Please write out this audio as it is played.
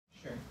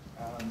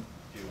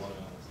Do you want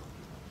to?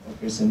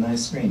 There's a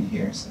nice screen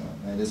here, so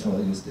I just want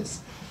to use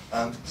this.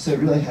 So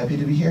really happy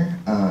to be here,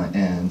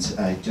 and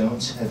I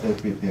don't have a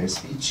prepared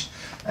speech.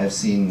 I've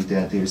seen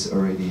that there's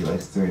already like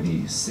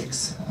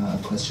 36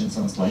 questions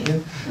on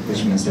Slido,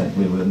 which means that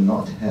we will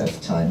not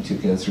have time to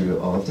go through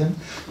all of them.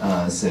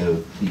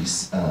 So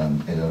please,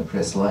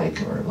 press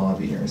like or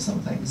lobby or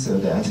something so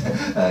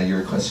that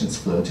your questions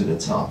flow to the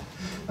top.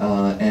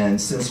 And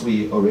since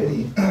we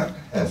already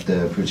have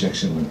the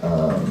projection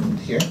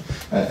here,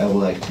 I would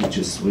like to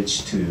just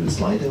switch to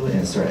Slido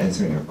and start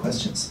answering your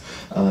questions.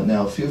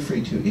 Now, feel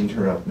free to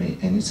interrupt me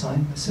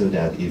anytime, so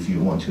that if you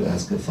want to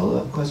ask a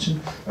follow-up question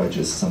or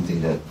just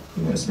something that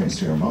springs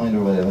to your mind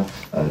or whatever,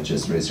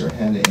 just raise your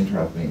hand and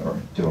interrupt me,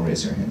 or don't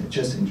raise your hand,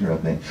 just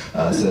interrupt me,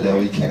 so that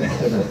we can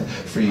have a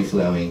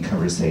free-flowing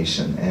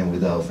conversation. And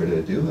without further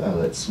ado,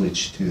 let's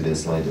switch to the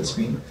Slido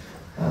screen,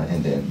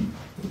 and then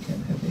we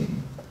can have a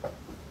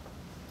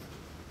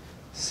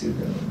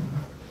pseudo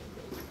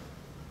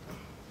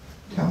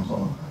town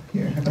hall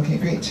here. Okay,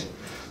 great.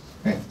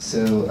 Right,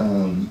 so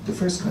the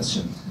first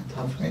question,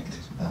 top ranked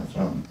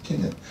from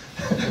Kindle.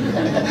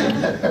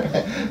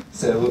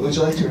 So would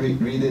you like to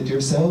read it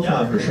yourself?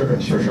 Yeah, for sure.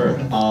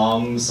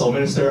 So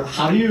Minister,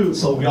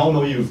 so we all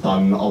know you've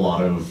done a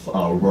lot of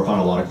work on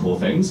a lot of cool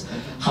things.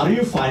 How do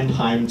you find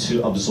time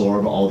to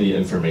absorb all the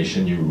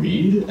information you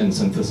read and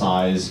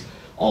synthesize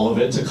all of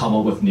it to come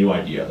up with new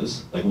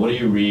ideas? Like, what do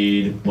you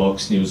read,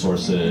 books, news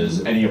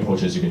sources, any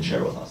approaches you can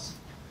share with us?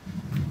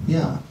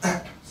 Yeah,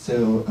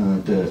 so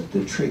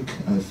the trick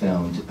I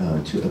found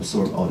to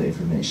absorb all the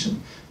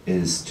information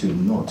is to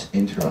not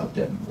interrupt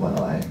them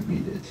while I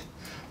read it.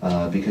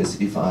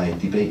 Because if I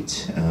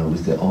debate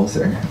with the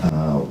author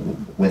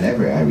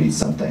whenever I read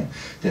something,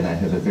 then I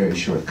have a very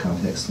short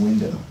context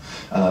window.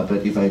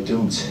 But if I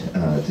don't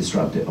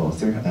disrupt the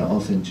author, I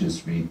often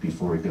just read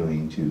before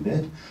going to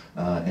bed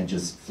and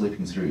just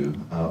flipping through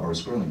or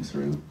scrolling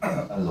through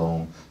a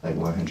long, like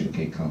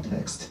 100K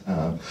context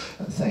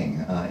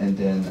thing. And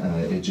then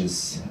it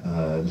just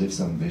leaves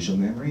some visual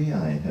memory.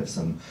 I have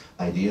some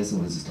ideas of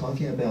what it's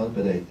talking about,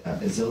 but I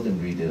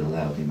seldom read it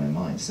aloud in my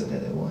mind so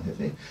that I won't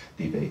have a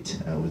debate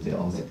with the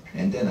author,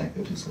 and then I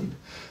go to sleep.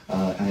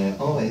 I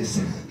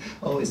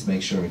always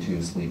make sure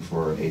to sleep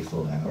for 8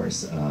 full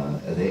hours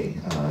a day.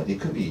 It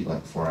could be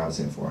like 4 hours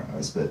and 4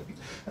 hours, but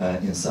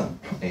in some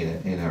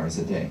 8 hours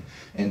a day.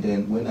 And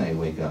then when I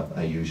wake up,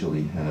 I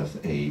usually have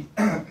a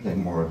like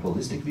more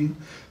holistic view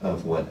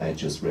of what I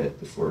just read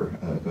before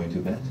going to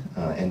bed,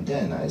 and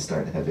then I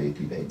start to have a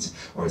debate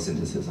or a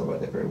synthesis or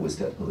whatever with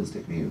that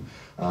holistic view.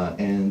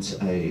 And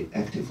I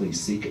actively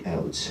seek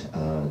out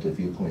the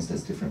viewpoints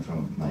that's different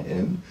from my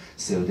own,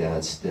 so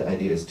that the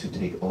idea is to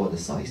take all the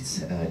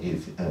sides.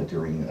 If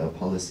during a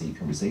policy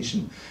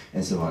conversation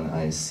and so on,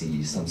 I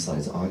see some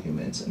side's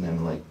argument, and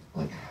I'm like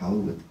how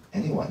would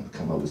anyone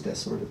come up with that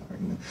sort of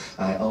argument?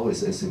 I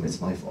always assume it's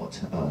my fault,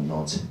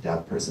 not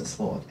that person's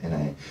fault, and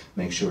I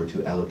make sure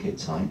to allocate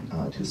time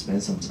to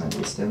spend some time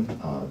with them.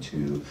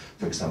 To,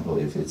 for example,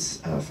 if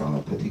it's from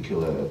a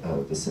particular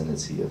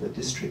vicinity of a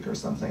district or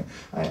something,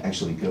 I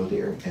actually go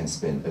there and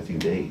spend a few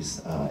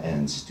days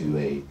and do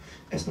a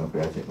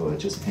ethnographic or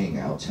just hang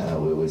out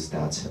with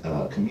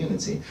that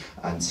community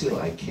until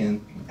I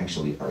can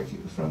actually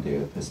argue from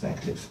their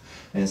perspective.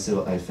 And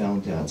so I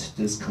found that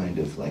this kind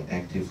of like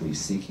actively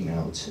seeking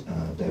out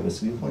diverse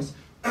viewpoints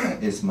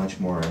is much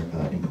more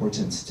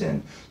important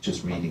than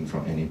just reading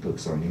from any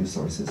books or news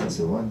sources and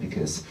so on,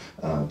 because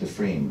the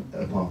frame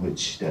upon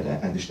which that I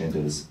understand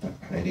those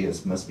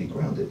ideas must be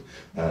grounded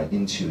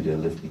into the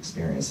lived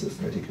experience of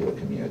particular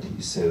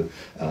communities. So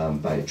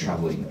by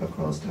traveling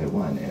across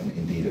Taiwan and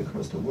indeed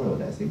across the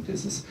world, I think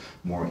this is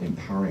more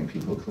empowering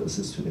people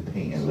closest to the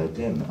pain and let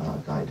them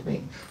guide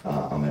me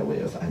on my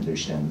way of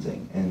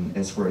understanding. And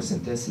as for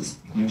synthesis,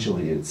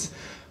 usually it's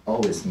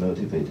always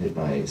motivated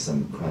by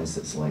some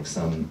crisis, like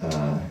some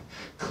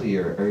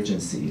clear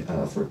urgency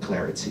for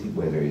clarity,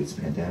 whether it's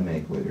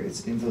pandemic, whether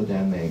it's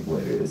infodemic,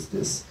 whether it's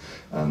this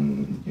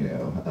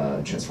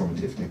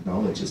transformative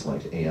technologies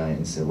like AI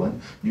and so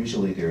on.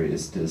 Usually there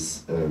is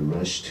this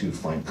rush to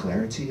find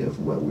clarity of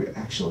what we're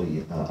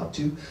actually up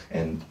to,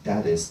 and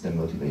that is the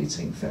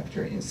motivating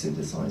factor in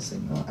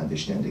synthesizing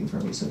understanding for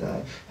me, so that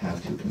I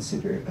have to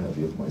consider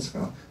viewpoints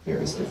from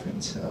various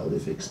different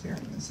lived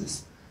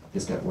experiences.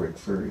 Does that work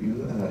for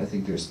you? I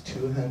think there's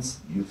 2 hands.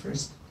 You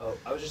first. Oh,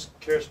 I was just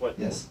curious. What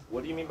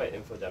do you mean by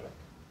infodemic?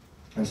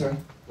 I'm sorry?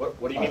 What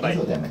do you mean by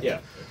infodemic?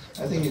 Yeah.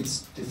 I think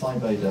it's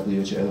defined by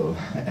WHO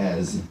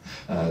as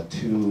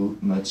too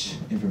much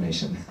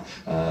information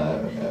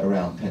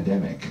around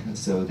pandemic,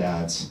 so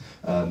that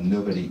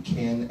nobody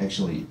can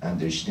actually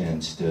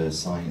understand the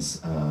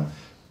science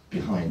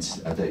behind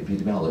the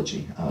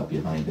epidemiology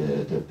behind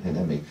the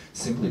pandemic,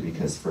 simply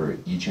because for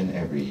each and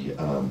every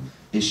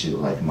issue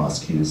like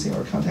mask using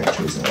or contact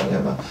tracing or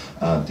whatever,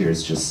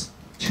 there's just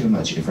too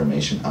much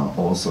information on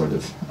all sort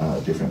of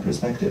different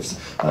perspectives,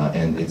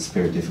 and it's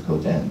very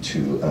difficult then to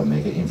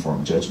make an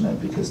informed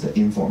judgment because the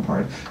informed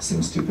part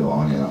seems to go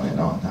on and on and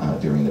on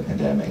during the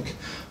pandemic.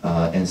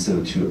 And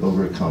so to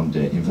overcome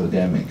the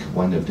infodemic,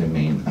 one of the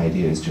main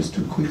ideas is just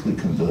to quickly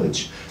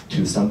converge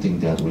to something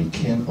that we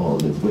can all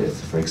live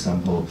with. For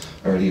example,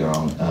 earlier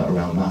on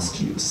around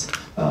mask use.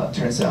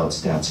 Turns out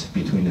that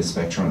between the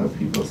spectrum of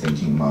people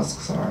thinking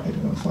masks are, I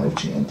don't know,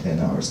 5G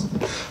antenna or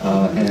something,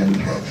 and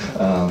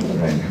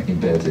right,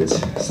 embedded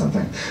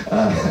something,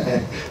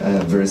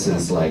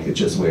 versus like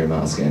just wear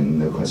mask and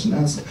no question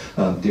asked,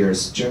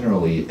 there's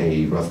generally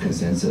a rough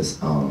consensus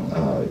on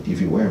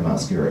if you wear a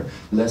mask, you're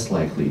less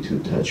likely to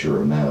touch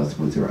your mouth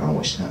with your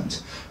unwashed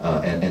hand.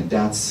 And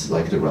that's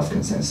like the rough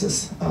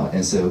consensus.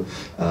 And so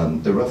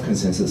the rough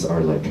consensus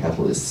are like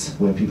catalysts.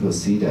 When people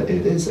see that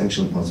it is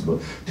actually possible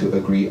to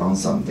agree on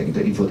something,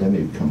 the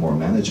infodemic become more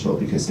manageable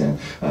because then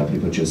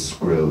people just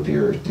grow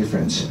their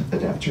different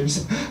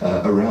adapters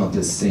around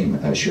the same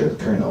shared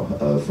kernel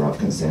of rough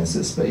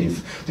consensus. But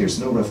if there's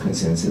no rough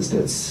consensus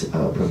that's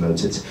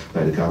promoted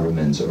by the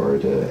government or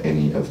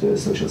any of the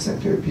social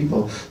sector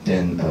people,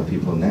 then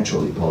people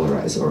naturally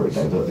polarize or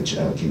diverge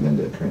given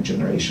the current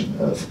generation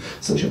of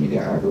social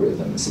media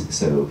algorithms.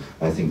 So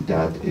I think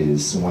that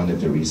is one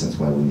of the reasons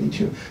why we need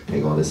to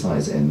take all the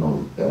sides and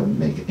not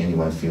make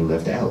anyone feel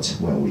left out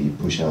when we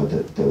push out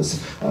those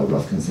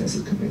rough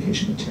consensus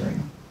communication material.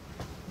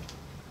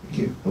 Thank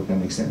you. Hope that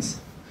makes sense.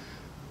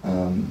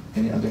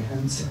 Any other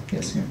hands?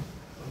 Yes, here.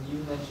 When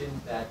you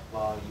mentioned that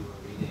while you were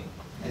reading,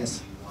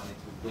 yes, you wanted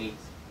to wait,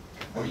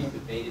 or you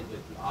debated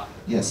with the author.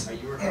 Yes. Are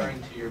you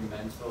referring to your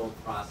mental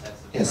process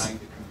of yes, trying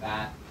to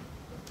combat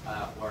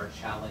or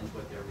challenge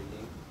what they're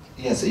reading?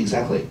 Yes,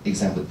 exactly,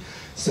 exactly.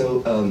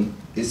 So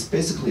it's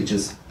basically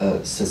just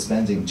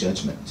suspending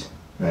judgment,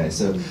 right?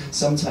 So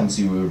sometimes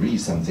you will read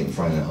something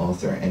from an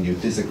author and you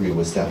disagree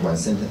with that one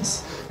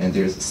sentence, and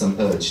there's some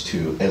urge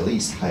to at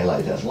least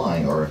highlight that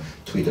line or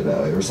tweet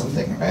about it or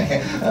something,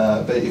 right?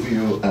 But if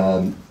you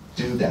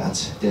do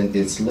that, then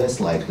it's less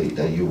likely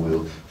that you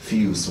will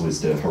fuse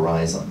with the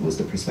horizon, with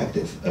the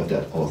perspective of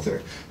that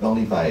author.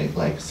 Only by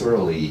like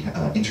thoroughly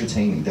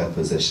entertaining that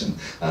position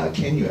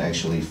can you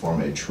actually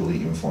form a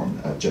truly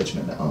informed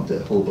judgment on the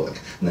whole book,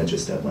 not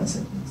just that one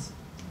sentence.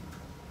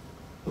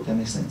 Hope that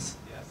makes sense.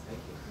 Yes,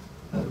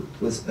 thank you.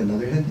 Was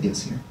another hand?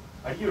 Yes, here.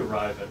 How do you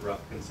arrive at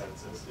rough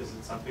consensus? Is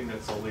it something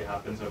that solely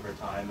happens over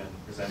time and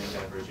presenting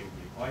diverging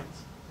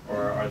viewpoints?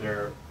 Or are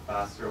there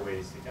faster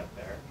ways to get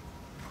there?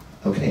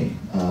 Okay,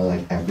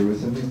 like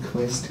algorithmic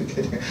ways to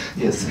get there?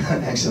 Yes,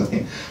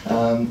 actually.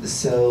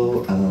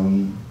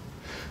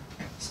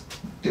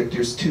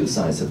 There's two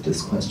sides of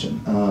this question.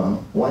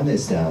 One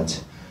is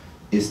that,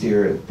 is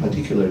there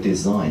particular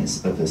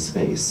designs of a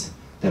space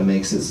that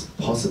makes it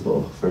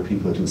possible for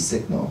people to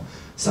signal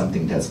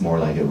something that's more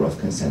like a rough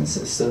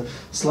consensus? So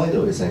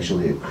Slido is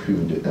actually a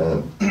crude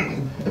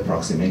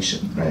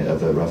approximation, right,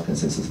 of a rough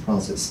consensus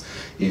process.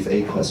 If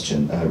a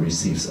question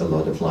receives a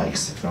lot of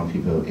likes from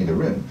people in the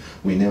room,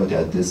 we know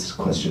that this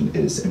question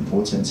is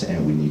important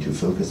and we need to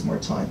focus more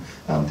time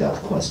on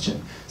that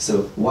question.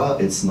 So while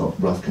it's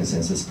not rough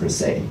consensus per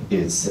se,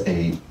 it's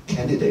a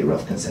candidate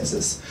rough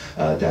consensus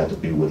that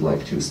we would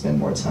like to spend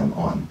more time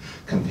on.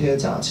 Compare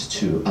that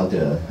to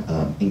other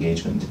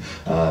engagement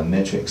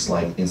metrics,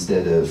 like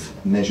instead of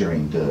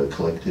measuring the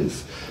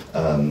collective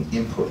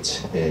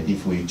input,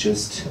 if we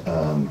just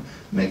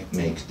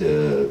make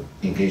the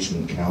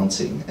engagement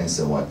counting and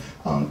so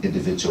on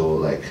individual,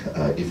 like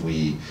if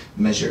we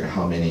measure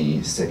how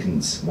many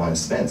seconds one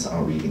spends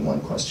on reading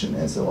one question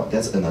and so on,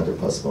 that's another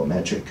possible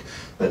metric.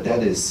 But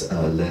that is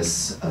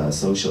less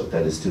social.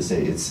 That is to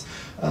say, it's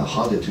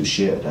harder to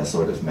share that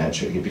sort of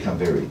metric. It becomes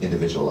very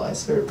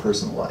individualized, very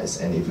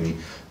personalized. And if we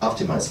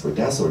optimize for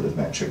that sort of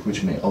metric,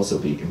 which may also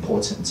be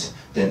important,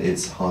 then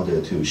it's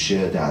harder to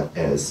share that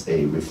as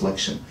a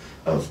reflection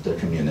of the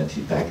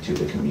community back to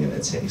the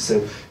community.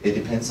 So it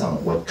depends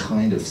on what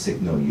kind of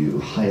signal you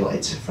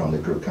highlight from the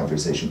group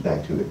conversation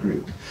back to the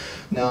group.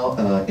 Now,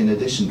 in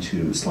addition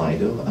to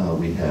Slido,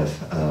 we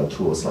have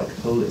tools like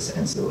Polis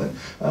and so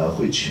on,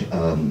 which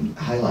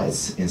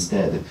highlights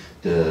instead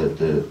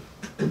the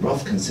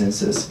rough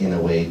consensus in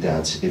a way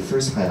that it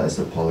first highlights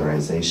the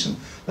polarization.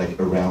 Like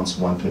around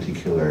one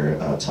particular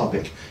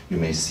topic, you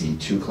may see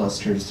 2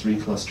 clusters, 3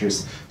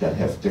 clusters that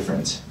have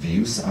different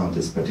views on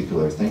this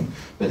particular thing.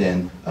 But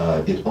then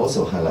it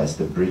also highlights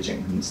the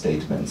bridging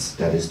statements.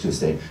 That is to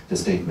say, the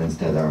statements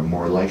that are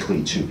more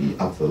likely to be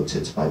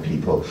upvoted by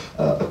people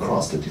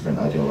across the different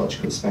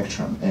ideological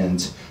spectrum. And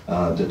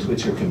the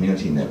Twitter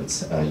community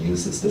notes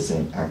uses the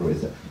same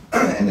algorithm.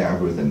 And the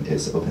algorithm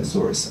is open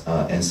source.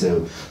 And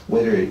so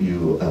whether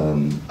you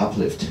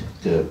uplift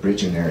the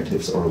bridging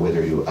narratives or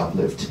whether you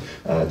uplift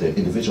the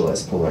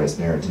individualized polarized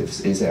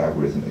narratives is an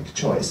algorithmic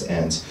choice.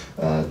 And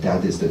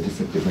that is the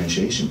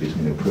differentiation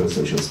between a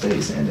pro-social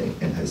space and an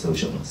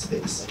anti-social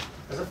space.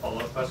 As a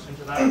follow-up question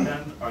to that,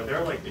 then, are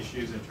there like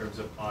issues in terms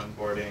of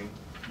onboarding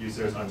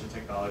users onto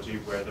technology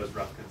where those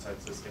rough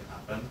consensus can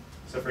happen?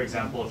 So for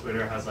example,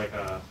 Twitter has like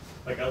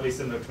at least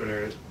in the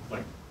Twitter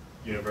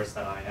universe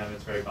that I am,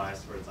 it's very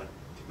biased towards like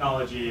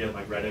technology, and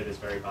like Reddit is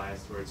very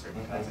biased towards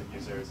certain kinds of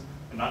users,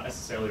 and not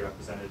necessarily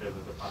representative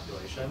of the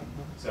population.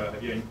 So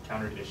have you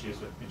encountered issues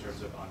in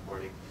terms of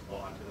onboarding people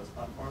onto those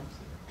platforms?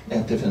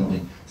 Yeah,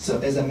 definitely. So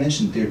as I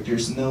mentioned,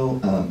 there's no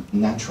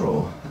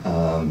natural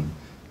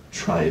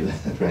tribe,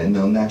 right?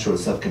 No natural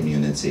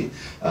sub-community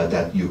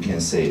that you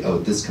can say, oh,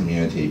 this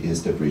community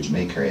is the bridge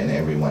maker and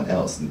everyone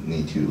else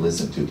need to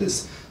listen to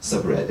this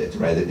subreddit,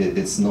 right?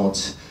 It's not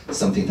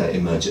something that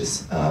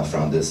emerges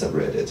from the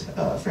subreddit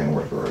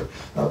framework or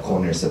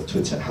corners of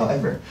Twitter.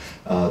 However,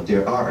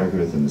 there are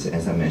algorithms,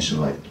 as I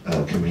mentioned,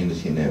 like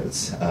community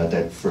nodes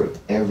that for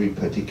every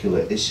particular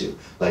issue,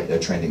 like a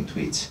trending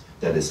tweet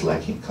that is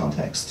lacking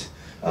context,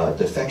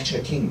 the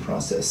fact-checking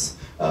process,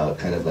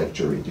 kind of like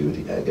jury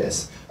duty, I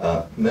guess,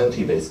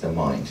 motivates the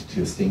mind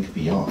to think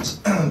beyond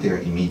their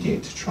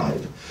immediate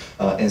tribe.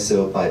 And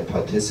so by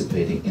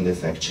participating in the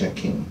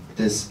fact-checking,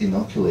 this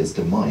inoculates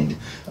the mind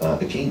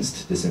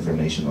against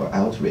disinformation or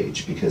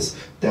outrage, because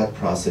that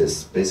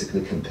process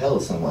basically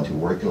compels someone to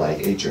work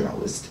like a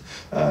journalist.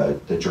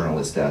 The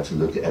journalist that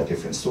look at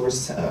different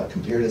sources,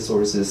 compare the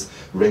sources,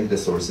 rank the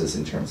sources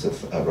in terms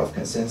of rough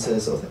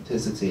consensus,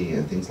 authenticity,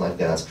 and things like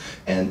that.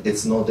 And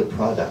it's not the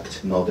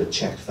product, not the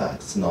checked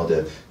facts, not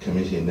the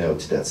community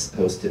note that's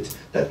posted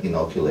that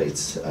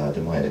inoculates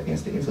the mind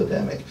against the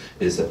infodemic.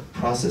 It's a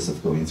process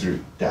of going through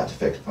that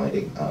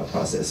fact-finding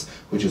process,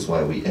 which is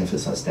why we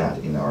emphasize that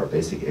in our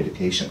basic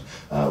education,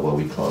 what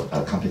we call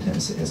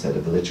competence instead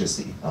of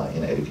literacy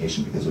in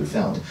education, because we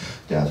found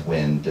that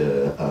when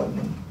the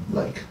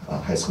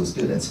high school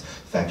students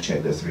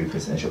fact-check the 3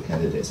 presidential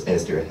candidates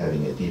as they're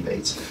having a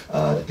debate,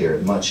 they're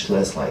much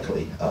less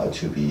likely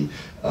to be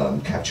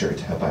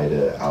captured by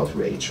the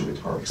outrage,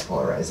 rhetorics,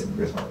 polarizing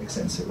rhetorics,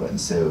 and so on.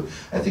 So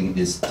I think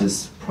it's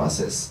this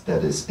process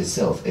that is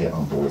itself a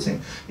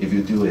onboarding. If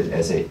you do it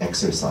as an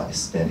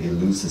exercise, then it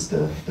loses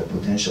the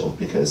potential,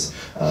 because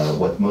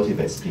what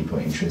motivates people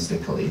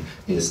intrinsically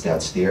is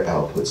that their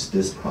outputs,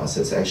 this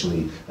process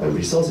actually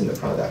results in a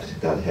product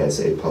that has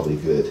a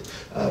public good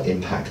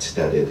impact,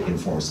 that it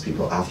informs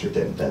people after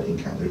them that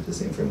encountered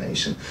this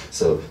information.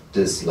 So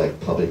this like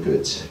public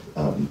good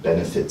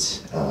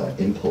benefit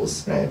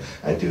impulse, right?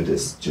 I do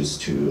this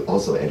just to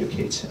also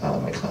educate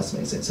my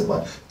classmates and so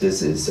on.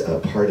 This is a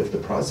part of the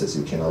process.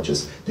 You cannot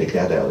just take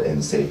that out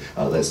and say,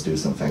 let's do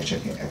some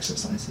fact-checking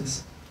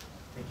exercises.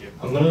 Thank you.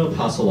 I'm going to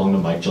pass along the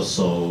mic just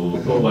so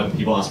when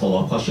people ask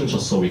follow-up questions,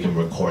 just so we can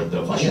record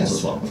the questions yes,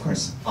 as well. Of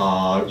course.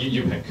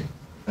 You pick.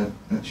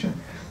 Sure.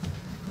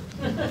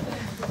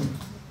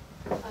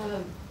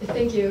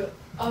 Thank you.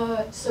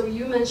 So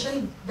you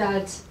mentioned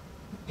that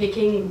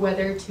picking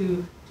whether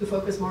to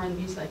focus more on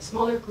these like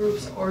smaller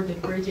groups or the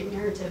bridging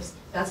narratives,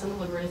 that's an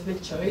algorithmic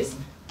choice.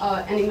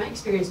 And in my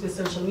experience with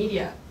social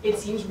media, it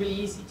seems really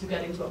easy to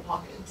get into a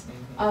pocket.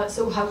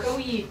 So how can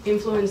we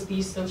influence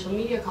these social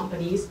media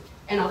companies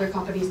and other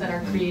companies that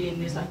are creating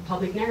this like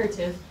public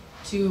narrative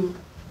to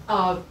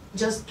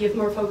just give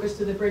more focus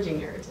to the bridging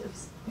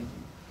narratives?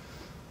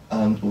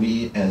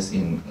 We as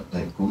in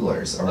like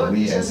Googlers, or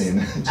we as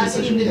in just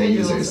social media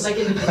individuals, users? like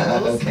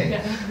individuals. Okay,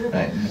 Yeah.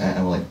 right.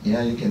 I'm like,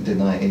 yeah, you can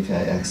deny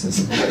API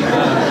access.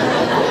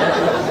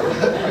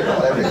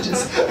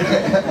 Leverages.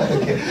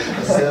 Okay,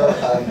 so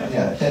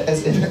yeah,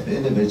 as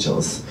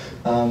individuals.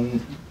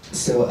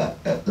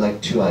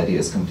 Like 2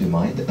 ideas come to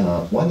mind.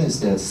 One is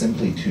that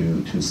simply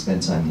to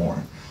spend time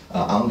more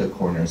on the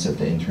corners of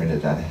the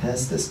internet that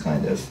has this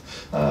kind of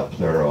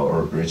plural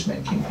or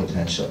bridge-making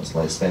potentials,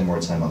 like spend more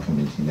time on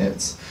community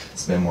notes,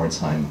 spend more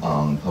time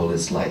on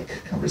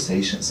polis-like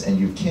conversations, and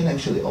you can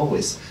actually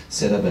always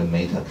set up a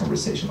meta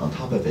conversation on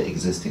top of an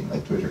existing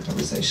like Twitter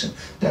conversation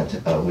that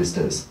with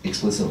this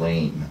explicit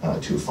aim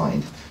to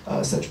find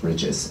such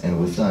bridges. And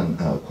we've done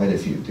quite a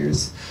few.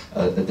 There's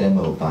a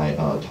demo by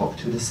Talk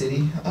to the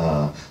City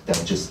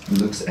that just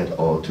looks at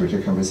all Twitter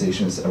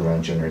conversations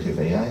around generative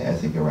AI, I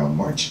think around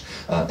March,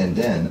 and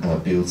then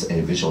builds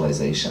a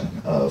visualization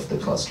of the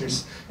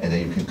clusters. And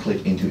then you can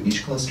click into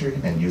each cluster,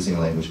 and using a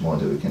language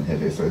model, you can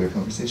have a further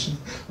conversation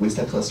with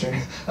that cluster.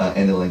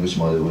 And the language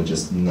model will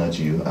just nudge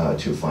you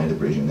to find the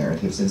bridging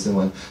narratives and so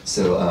on.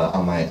 So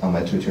on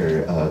my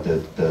Twitter,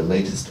 the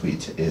latest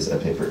tweet is a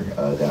paper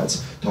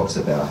that talks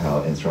about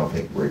how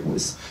Anthropic worked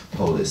with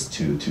Polis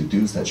to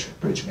do such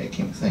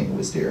bridge-making thing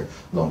with their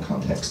long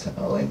context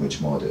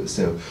language model.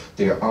 So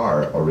there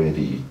are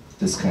already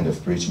this kind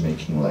of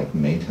bridge-making like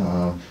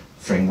meta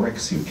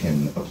frameworks you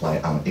can apply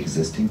on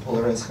existing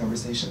polarized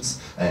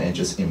conversations and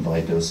just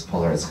invite those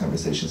polarized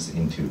conversations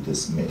into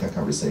this meta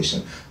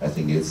conversation. I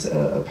think it's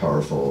a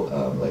powerful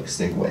like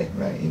segue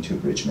right into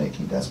bridge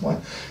making. That's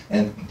one.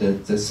 And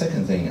the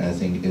second thing I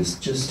think is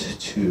just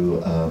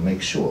to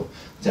make sure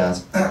that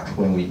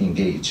when we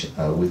engage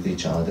with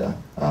each other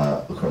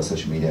across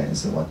social media and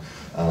so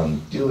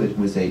on, do it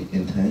with a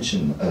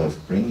intention of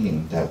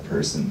bringing that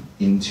person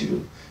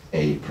into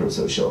a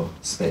pro-social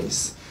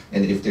space.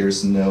 And if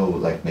there's no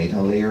like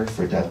meta layer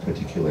for that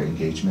particular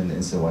engagement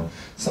and so on,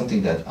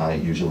 something that I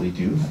usually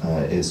do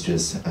is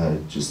just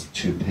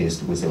to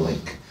paste with a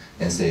link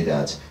and say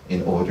that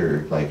in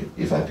order, like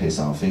if I paste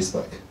on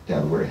Facebook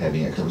that we're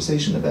having a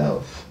conversation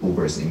about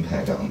Uber's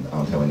impact on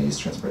Taiwanese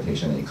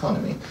transportation and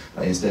economy,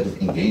 instead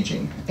of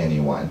engaging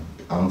anyone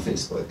on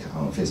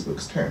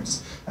Facebook's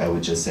terms, I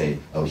would just say,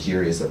 oh,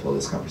 here is a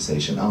police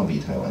conversation on Be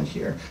Taiwan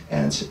here,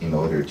 and in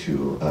order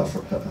to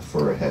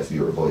for have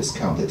your voice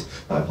counted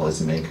by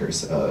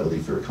policymakers,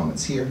 leave your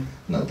comments here,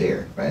 not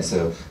there, right?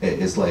 So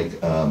it's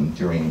like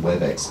during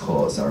WebEx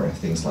calls or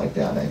things like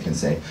that, I can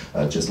say,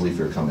 just leave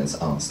your comments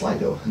on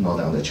Slido, not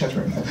on the chat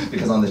room,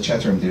 because on the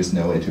chat room there's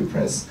no way to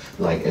press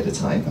like at a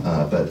time,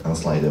 but on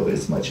Slido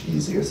it's much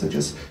easier. So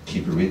just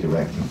keep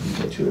redirecting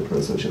people to the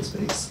pro-social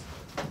space.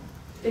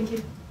 Thank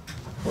you.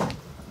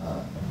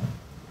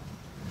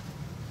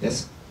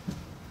 Yes?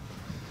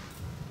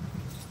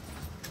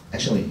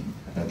 Actually,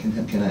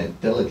 can I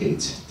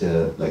delegate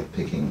the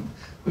picking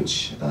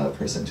which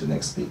person to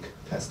next speak?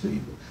 Pass to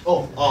you.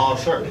 Oh,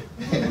 sure.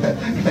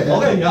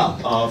 Okay,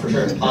 yeah, for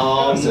sure. So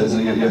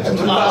you have to.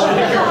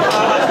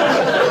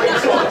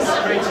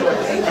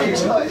 Great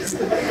choice.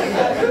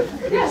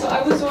 Yeah, so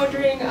I was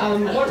wondering,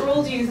 what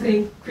role do you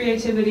think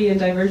creativity and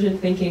divergent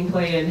thinking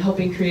play in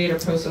helping create a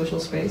pro-social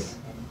space?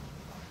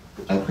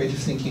 Creative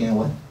thinking and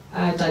what?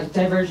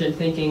 Divergent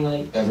thinking,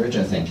 like...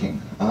 Divergent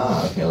thinking.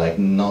 Ah, okay, like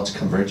not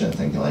convergent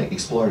thinking, like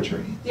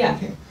exploratory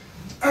thinking.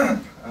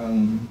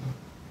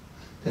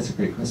 That's a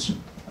great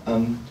question.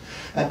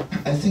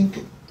 I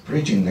think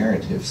bridging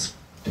narratives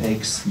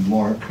takes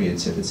more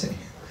creativity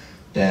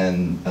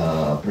than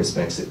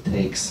perspectives it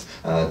takes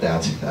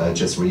that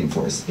just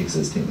reinforce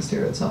existing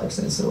stereotypes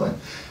and so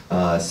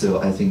on.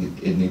 So I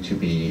think it needs to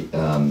be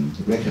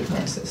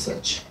recognized as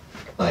such.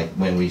 Like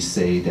when we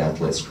say that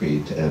let's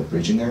create a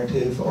bridging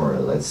narrative, or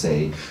let's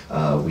say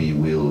we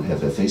will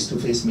have a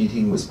face-to-face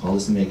meeting with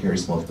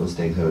policymakers, multiple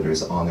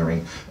stakeholders,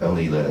 honoring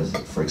only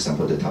for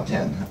example, the top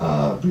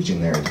 10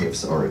 bridging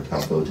narratives or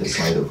top voted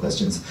Slido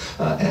questions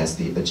as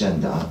the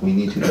agenda. We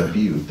need to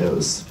imbue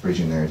those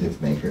bridging narrative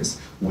makers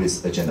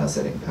with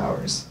agenda-setting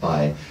powers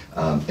by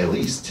at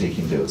least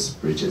taking those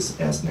bridges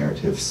as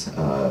narratives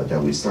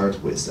that we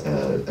start with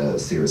a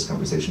serious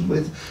conversation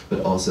with, but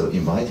also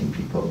inviting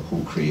people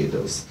who create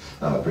those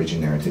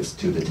bridging narratives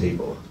to the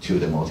table, to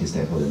the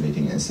multi-stakeholder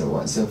meeting and so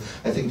on. So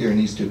I think there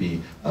needs to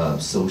be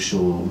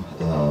social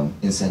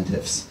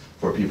incentives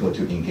for people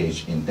to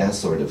engage in that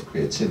sort of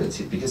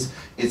creativity, because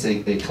it's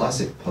a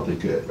classic public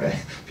good, right?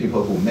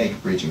 People who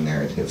make bridging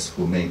narratives,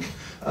 who make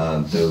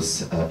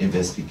those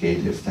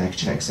investigative fact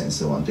checks and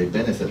so on, they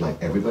benefit like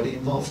everybody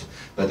involved,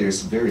 but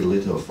there's very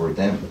little for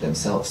them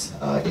themselves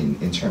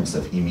in terms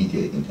of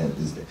immediate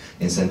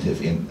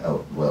incentive in,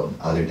 well,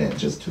 other than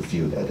just to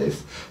feel that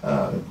they've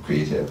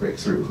created a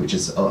breakthrough, which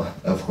is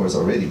of course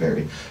already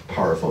very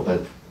powerful.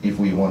 But if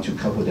we want to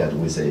couple that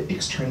with an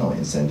external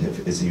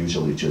incentive, it's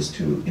usually just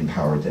to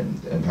empower them,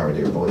 empower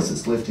their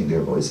voices, lifting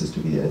their voices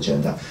to be the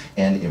agenda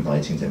and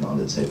inviting them on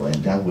the table.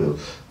 And that will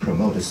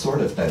promote a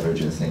sort of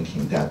divergent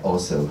thinking that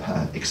also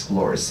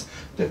explores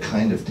the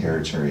kind of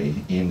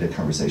territory in the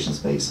conversation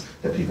space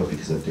that people,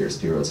 because of their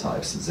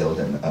stereotypes,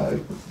 seldom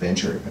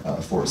venture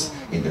forth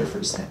in their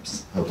first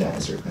steps. Hope that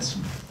answered your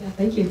question. Yeah,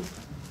 thank you.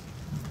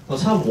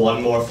 Let's have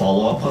one more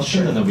follow-up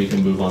question, and then we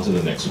can move on to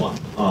the next one.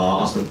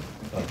 Oscar.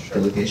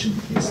 Delegation,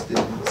 please.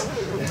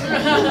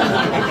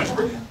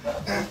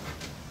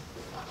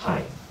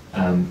 Hi.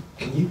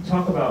 Can you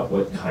talk about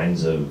what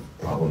kinds of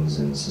problems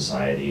in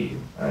society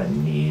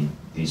need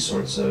these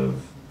sorts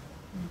of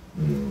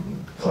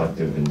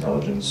collective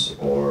intelligence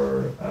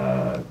or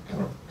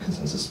kind of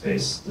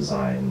consensus-based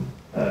design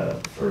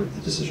for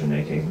the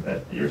decision-making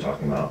that you're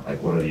talking about?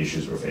 Like, what are the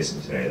issues we're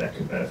facing today that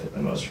could benefit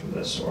the most from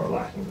this or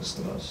lacking this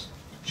the most?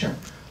 Sure.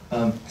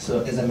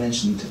 So as I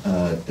mentioned,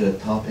 the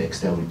topics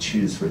that we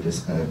choose for this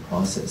kind of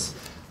process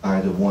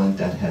are the one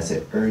that has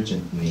an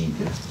urgent need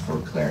for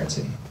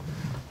clarity.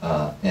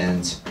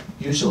 And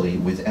usually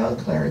without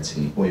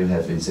clarity, what you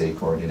have is a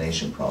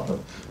coordination problem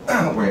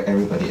where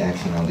everybody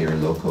acting on their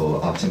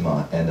local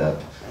optima end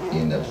up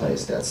in a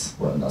place that's,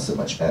 well, not so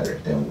much better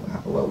than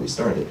what we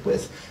started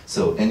with.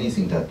 So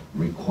anything that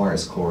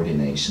requires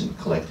coordination,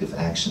 collective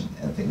action,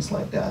 and things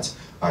like that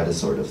are the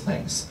sort of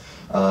things.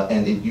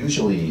 And it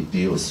usually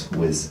deals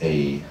with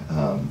a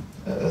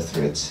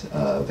threat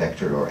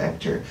vector or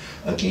actor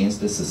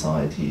against the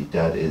society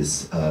that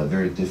is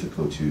very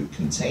difficult to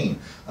contain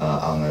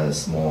on a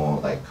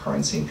small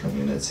quarantine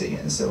community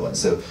and so on.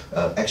 So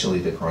actually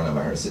the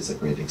coronavirus is a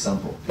great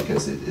example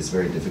because it is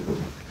very difficult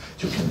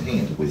to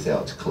contain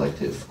without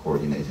collective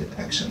coordinated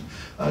action.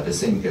 The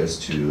same goes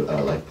to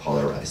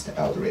polarized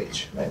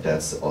outrage, right?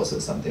 That's also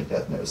something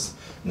that knows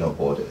no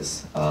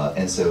borders.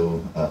 And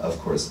so, of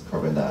course,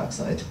 carbon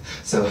dioxide.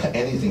 So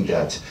anything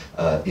that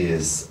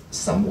is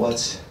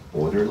somewhat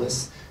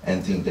borderless,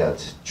 anything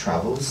that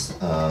travels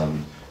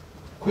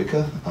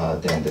quicker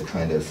than the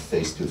kind of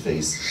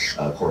face-to-face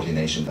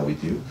coordination that we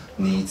do,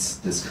 needs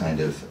this kind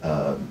of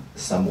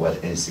somewhat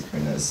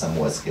asynchronous,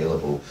 somewhat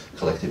scalable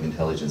collective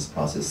intelligence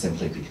process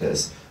simply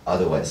because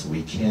Otherwise,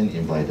 we can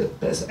invite the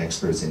best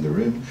experts in the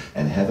room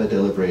and have a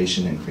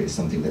deliberation and create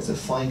something that's a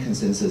fine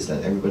consensus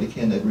that everybody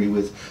can agree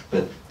with,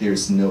 but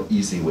there's no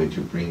easy way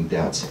to bring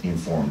that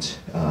informed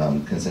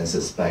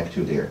consensus back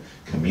to their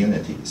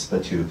communities.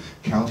 But to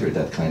counter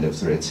that kind of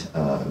threat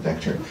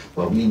vector,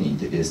 what we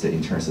need is the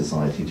entire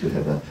society to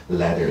have a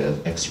ladder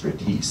of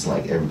expertise,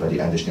 like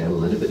everybody understand a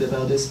little bit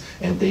about this,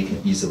 and they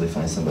can easily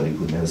find somebody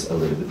who knows a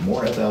little bit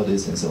more about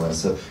this, and so on.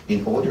 So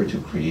in order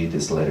to create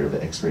this ladder of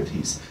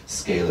expertise,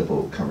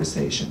 scalable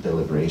conversation,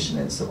 deliberation,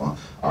 and so on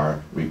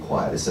are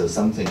required. So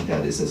something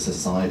that is a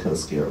societal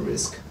scale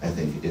risk, I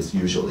think, is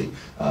usually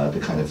the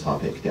kind of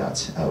topic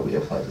that we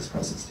apply this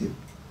process to.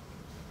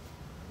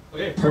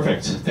 Okay,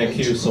 perfect. Thank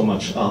you so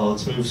much.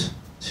 Let's move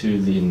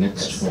to the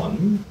next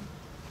one.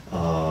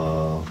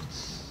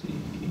 Let's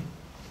see.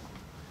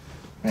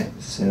 Right,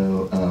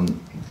 so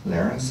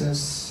Lara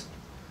says,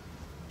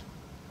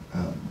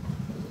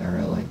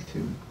 Lara like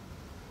to.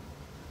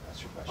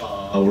 That's your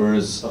question. Where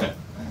is, okay.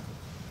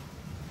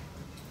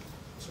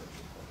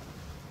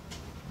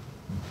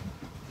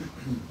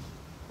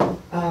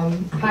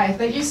 Hi,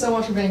 thank you so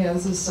much for being here.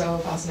 This is so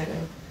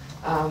fascinating.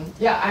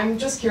 Yeah, I'm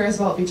just curious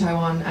about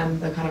VTaiwan and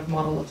the kind of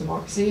model of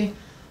democracy.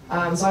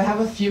 So I have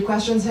a few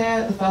questions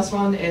here. The first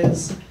one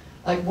is,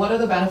 like, what are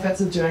the benefits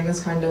of doing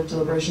this kind of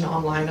deliberation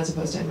online as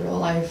opposed to in real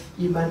life?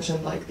 You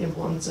mentioned like the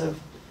importance of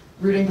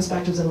rooting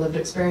perspectives and lived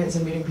experience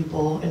and meeting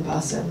people in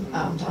person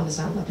to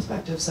understand their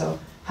perspective. So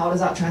how does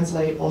that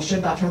translate, or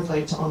should that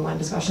translate to online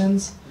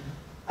discussions?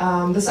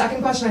 The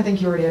second question I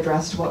think you already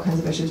addressed, what kinds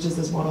of issues does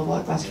this model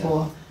work best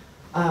for?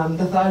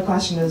 The third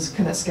question is,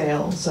 can it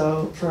scale?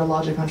 So for a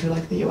larger country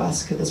like the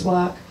US, could this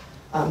work?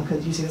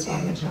 Could you see this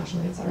working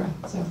internationally, et cetera?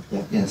 So,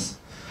 yeah. Yes,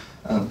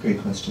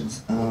 great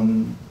questions.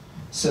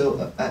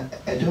 So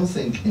I don't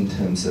think in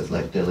terms of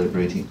like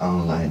deliberating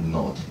online,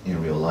 not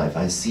in real life.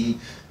 I see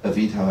a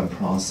VTaiwan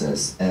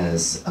process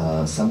as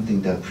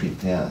something that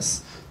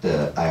prepares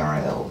the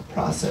IRL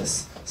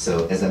process.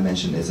 So as I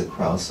mentioned, it's a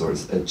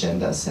crowdsourced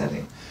agenda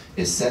setting.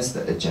 It sets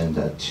the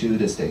agenda to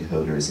the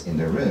stakeholders in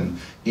the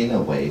room in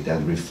a way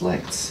that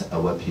reflects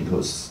what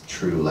people's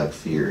true like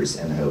fears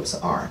and hopes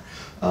are.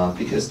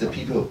 Because the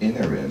people in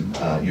the room,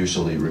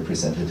 usually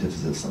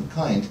representatives of some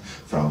kind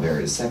from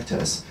various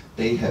sectors,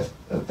 they have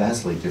a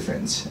vastly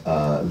different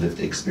lived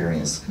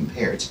experience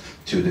compared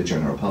to the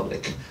general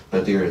public,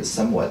 but they're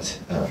somewhat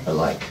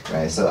alike,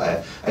 right? So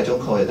I don't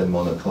call it a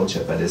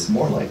monoculture, but it's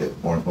more like a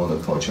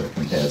monoculture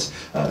compared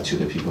to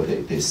the people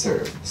they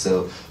serve.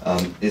 So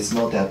it's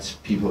not that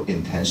people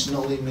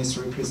intentionally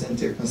misrepresent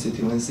their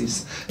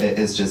constituencies,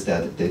 it's just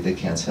that they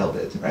can't help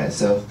it, right?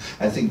 So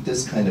I think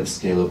this kind of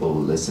scalable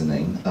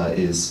listening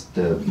is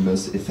the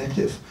most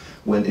effective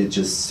when it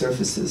just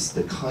surfaces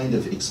the kind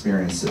of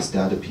experiences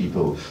that the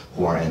people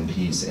who are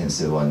MPs and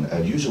so on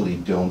usually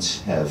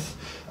don't have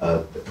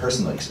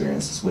personal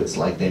experiences with.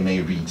 Like they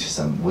may read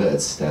some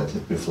words that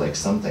reflect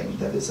something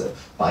that is a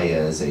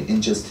bias, an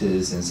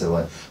injustice, and so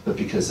on, but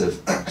because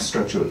of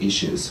structural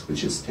issues,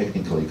 which is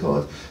technically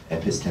called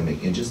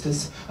epistemic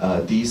injustice,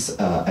 these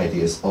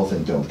ideas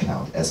often don't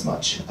count as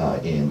much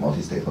in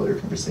multi-stakeholder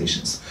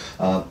conversations.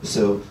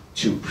 So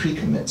to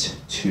pre-commit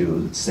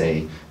to,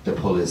 say, the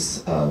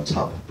police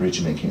top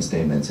bridge-making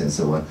statements and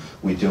so on,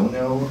 we don't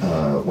know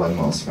 1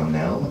 month from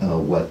now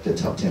what the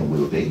top 10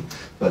 will be,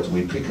 but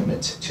we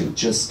pre-commit to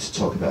just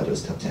talk about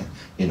those top 10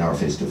 in our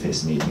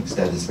face-to-face meetings.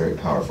 That is very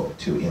powerful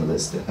to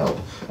enlist the help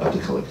of the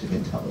collective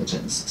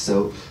intelligence.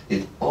 So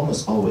it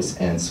almost always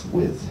ends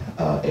with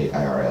a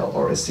IRL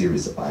or a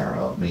series of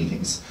IRL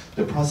meetings.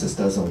 The process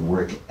doesn't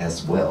work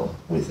as well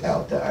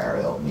without the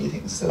IRL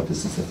meetings. So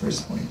this is the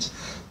first point.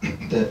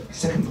 The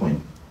second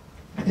point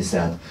is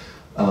that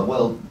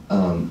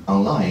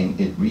online,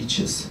 it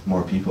reaches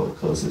more people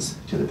closest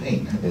to the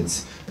pain.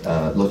 It's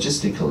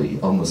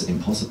logistically almost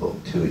impossible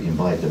to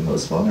invite the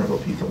most vulnerable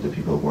people, the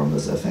people who are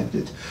most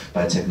affected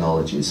by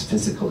technologies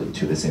physically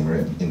to the same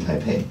room in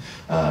Taipei.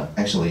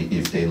 Actually,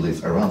 if they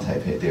live around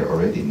Taipei, they're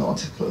already not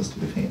close to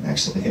the pain,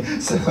 actually.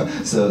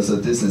 So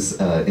this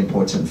is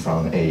important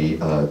from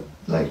a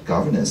like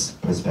governance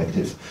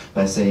perspective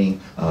by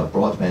saying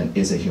broadband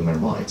is a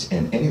human right,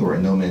 and anywhere,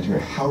 no matter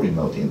how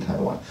remote in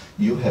Taiwan,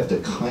 you have the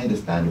kind of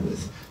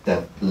bandwidth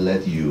that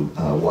let you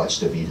watch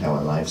the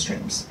VTaiwan live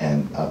streams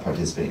and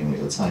participate in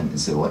real time and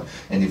so on.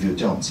 And if you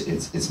don't,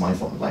 it's my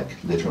fault, like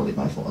literally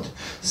my fault.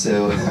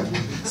 So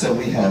so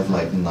we have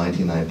like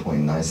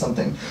 99.9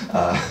 something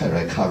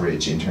right,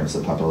 coverage in terms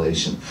of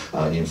population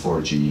in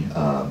 4G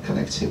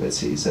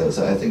connectivity.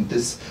 So I think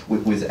this,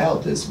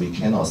 without this, we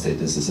cannot say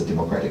this is a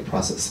democratic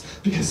process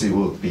because it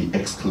will be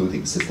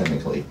excluding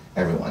systemically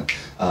everyone.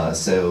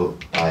 So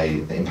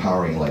by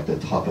empowering like the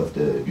top of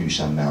the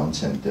Yushan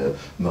Mountain, the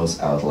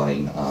most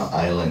outlying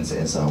islands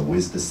and so on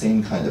with the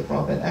same kind of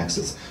broadband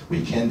access,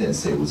 we can then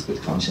say with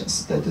good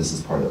conscience that this is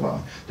part of our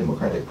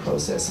democratic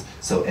process.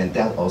 So, and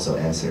that also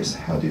answers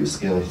how do you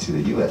scale it to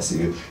the US?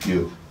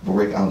 You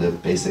work on the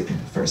basic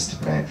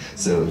first, right?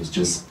 So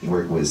just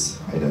work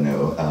with, I don't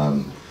know,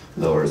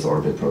 low Earth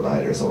orbit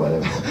providers or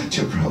whatever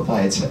to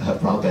provide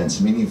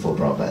broadband, meaningful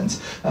broadband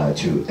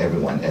to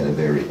everyone at a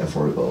very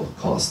affordable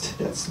cost.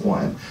 That's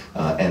one.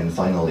 And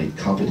finally,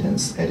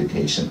 competence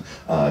education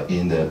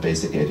in the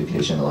basic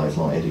education,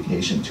 lifelong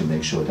education, to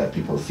make sure that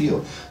people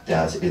feel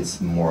that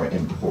it's more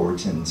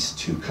important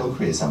to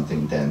co-create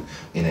something than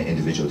in an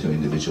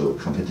individual-to-individual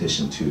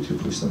competition to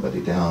push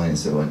somebody down and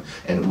so on.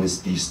 And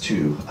with these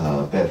two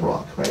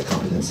bedrock, right,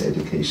 competence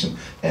education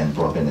and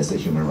broadband as a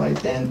human right,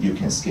 then you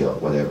can scale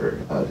whatever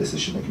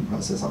decision-making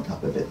process on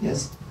top of it.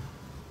 Yes?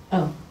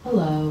 Oh,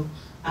 hello.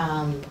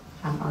 I'm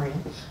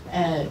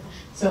Aria.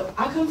 So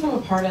I come from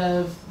a part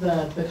of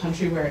the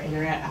country where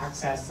internet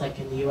access, like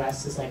in the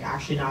US, is like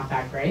actually not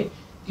that great.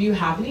 Do you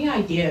have any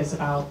ideas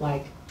about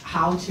like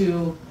how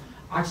to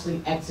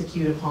actually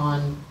execute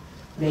upon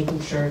making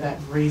sure that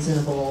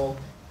reasonable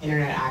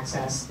internet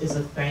access is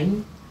a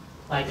thing,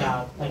 like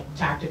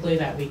tactically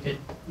that we could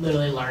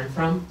literally learn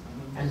from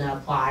and then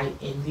apply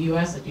in the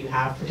US? Like, do you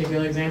have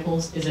particular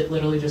examples? Is it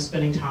literally just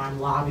spending time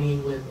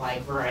lobbying with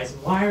like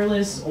Verizon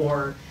Wireless,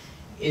 or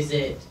is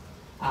it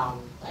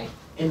like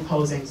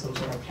imposing some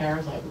sort of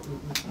tariff? Like,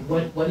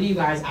 what do you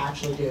guys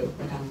actually do?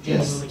 Like, I'm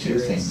genuinely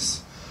curious. Two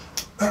things.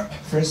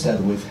 First,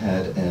 that we've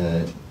had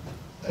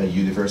a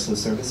universal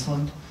service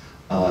fund.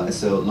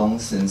 So long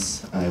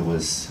since I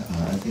was,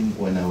 I think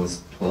when I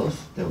was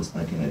 12, that was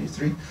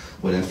 1993,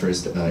 when I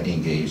first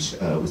engaged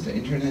with the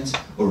internet,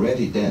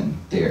 already then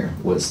there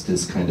was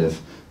this kind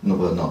of,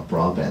 well, not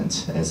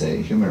broadband as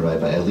a human right,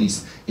 but at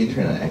least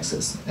internet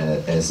access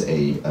as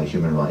a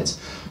human rights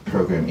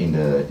program in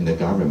the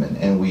government.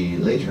 And we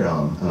later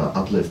on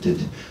uplifted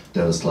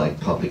those like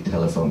public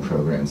telephone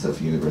programs of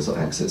universal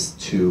access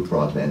to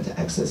broadband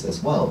access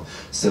as well,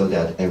 so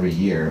that every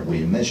year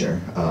we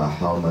measure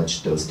how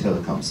much those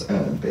telecoms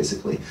earn,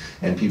 basically.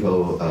 And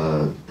people,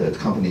 the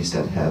companies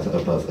that have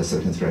above a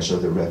certain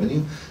threshold of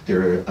revenue,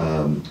 they're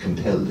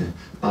compelled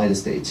by the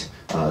state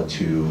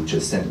to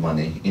just send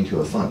money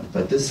into a fund.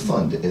 But this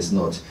fund is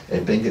not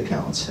a bank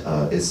account,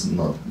 it's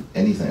not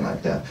anything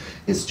like that.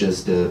 It's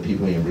just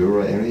people in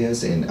rural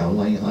areas, in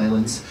outlying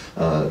islands,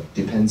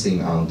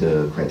 depending on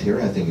the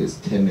criteria. I think it's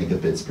 10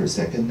 megabits per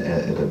second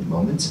at the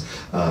moment,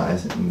 I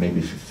think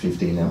maybe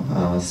 50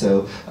 now.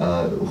 So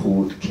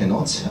who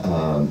cannot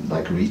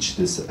like reach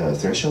this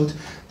threshold,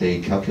 they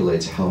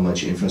calculate how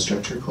much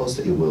infrastructure cost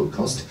it will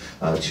cost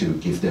to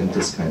give them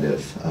this kind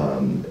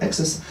of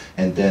access,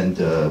 and then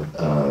the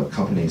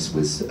companies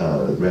with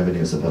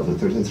revenues above a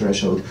certain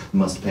threshold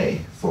must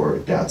pay for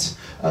that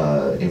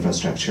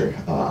infrastructure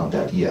on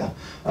that year.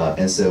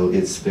 And so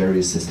it's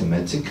very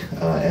systematic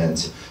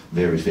and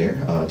very fair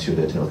to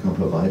the telecom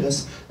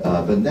providers.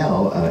 But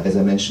now, as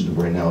I mentioned,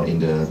 we're now in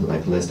the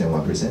like less than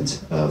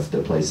 1% of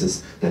the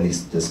places that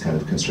needs this kind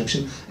of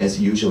construction. It's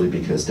usually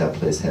because that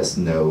place has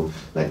no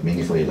like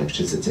meaningful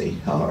electricity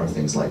or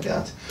things like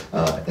that.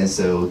 And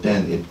so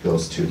then it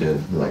goes to the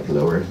like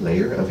lower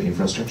layer of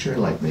infrastructure,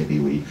 like maybe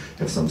we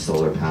have some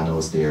solar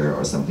panels there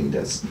or something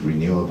that's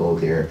renewable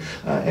there,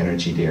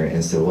 energy there,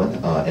 and so on.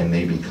 And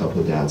maybe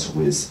couple that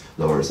with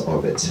low Earth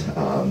orbit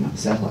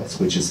satellites,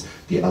 which is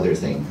the other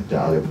thing, the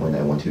other point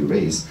I want to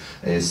raise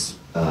is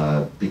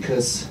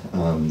because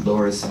low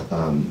Earth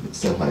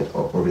satellite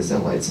or orbit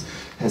satellites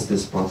has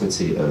this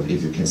property of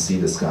if you can see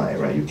the sky,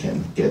 right, you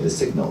can get the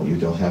signal. You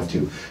don't have to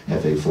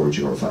have a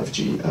 4G or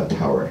 5G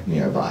tower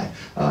nearby,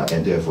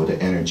 and therefore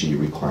the energy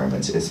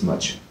requirement is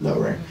much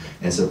lower.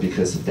 And so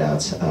because of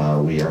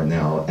that, we are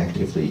now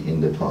actively in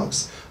the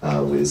talks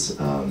with,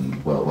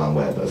 well,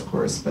 OneWeb, of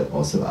course, but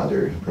also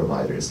other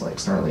providers like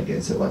Starlink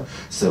and so on,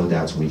 so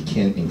that we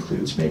can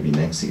include maybe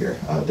next year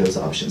those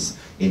options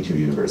into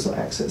universal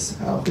access,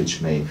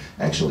 which may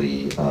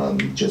actually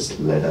just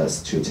let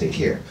us to take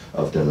care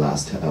of the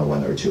last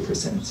 1 or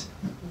 2%.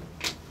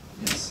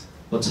 Yes.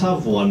 Let's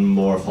have one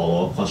more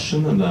follow-up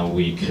question, and then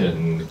we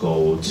can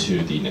go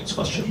to the next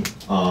question.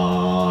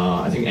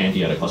 I think Andy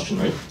had a question,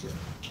 right?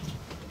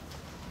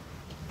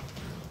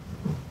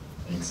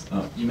 Thanks.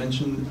 You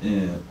mentioned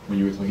when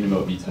you were talking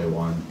about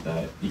vTaiwan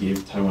that you gave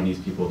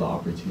Taiwanese people the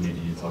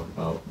opportunity to talk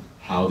about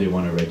how they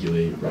want to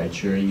regulate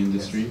ride-sharing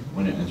industry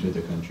when it entered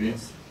the country.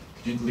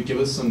 Could you give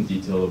us some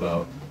detail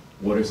about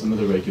what are some of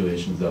the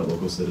regulations that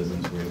local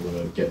citizens were able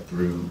to get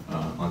through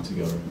onto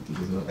government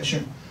because of that?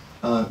 Sure.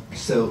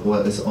 So,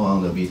 well, it's all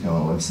on the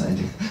vTaiwan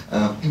website.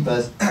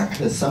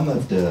 But some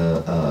of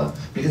the,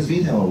 because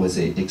vTaiwan was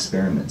an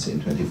experiment in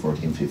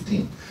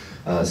 2014-15,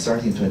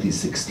 starting in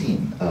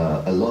 2016,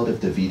 a lot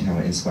of the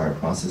vTaiwan inspired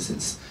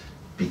processes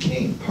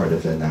became part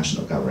of the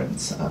national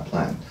government's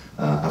plan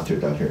after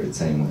Dr.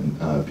 Tsai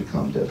Ing-wen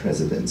became the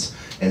president.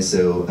 And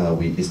so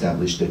we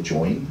established a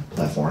joint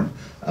platform.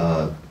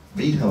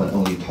 vTaiwan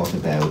only talked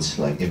about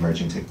like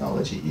emerging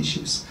technology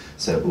issues,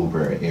 so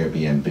Uber,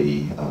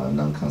 Airbnb,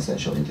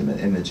 non-consensual intimate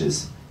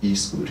images,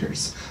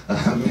 e-scooters,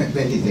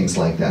 many things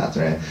like that,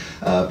 right?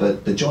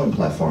 But the joint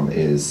platform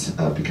is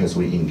because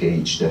we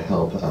engage the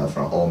help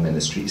from all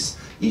ministries.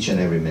 Each and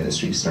every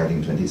ministry, starting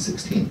in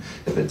 2016,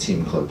 have a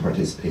team called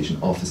Participation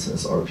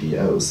Officers, or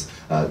POs,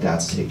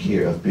 that take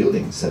care of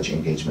building such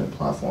engagement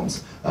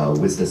platforms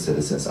with the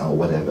citizens on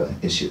whatever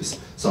issues.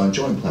 So on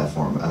joint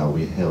platform,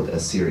 we held a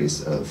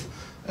series of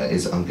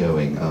is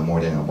ongoing, more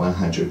than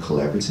 100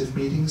 collaborative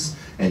meetings,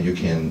 and you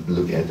can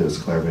look at those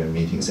collaborative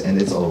meetings, and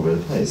it's all over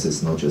the place.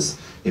 It's not just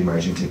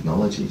emerging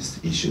technologies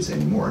issues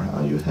anymore.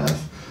 You have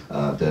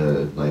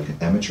the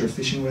amateur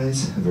fishing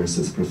rights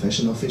versus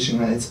professional fishing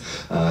rights.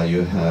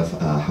 You have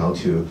how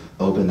to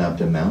open up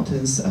the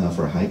mountains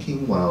for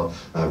hiking while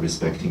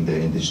respecting the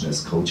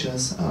indigenous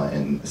cultures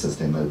and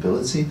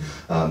sustainability.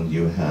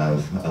 You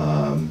have,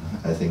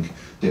 I think,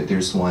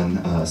 there's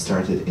one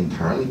started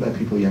entirely by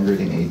people younger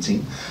than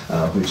 18,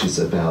 which is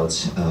about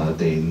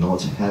they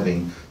not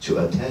having to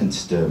attend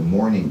the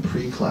morning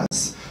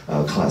pre-class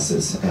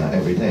classes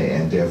every day,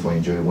 and therefore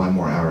enjoy 1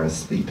 more hour of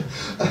sleep.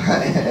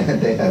 And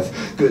they have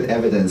good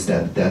evidence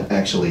that that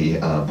actually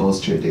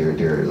bolster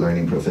their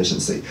learning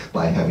proficiency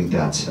by having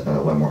that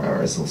 1 more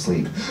hours of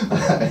sleep,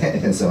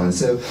 and so on.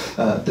 So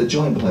the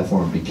joint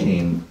platform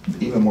became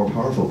even more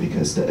powerful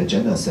because the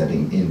agenda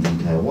setting in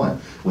Taiwan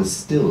was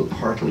still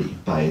partly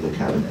by the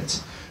cabinet.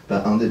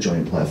 But on the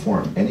joint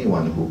platform,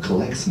 anyone who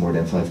collects more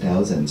than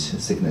 5,000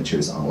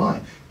 signatures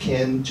online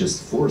can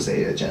just force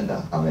an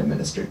agenda on a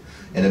minister,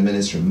 and the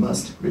minister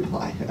must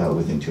reply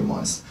within 2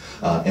 months.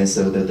 And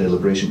so the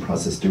deliberation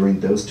process during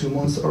those 2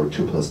 months, or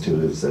 2 plus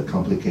 2 is a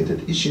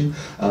complicated issue,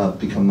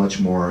 become much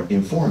more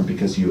informed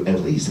because you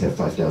at least have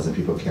 5,000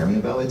 people caring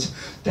about it.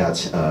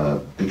 That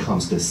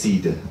becomes the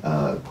seed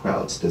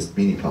crowds, the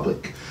mini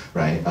public,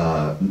 right?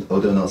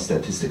 Although not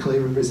statistically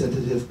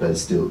representative, but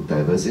still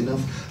diverse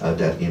enough,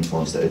 that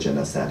informs the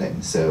agenda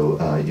setting. So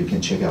you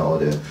can check out all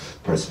the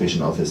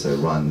participation officer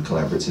run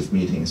collaborative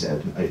meetings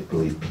at, I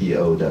believe,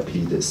 po.pdis.tw.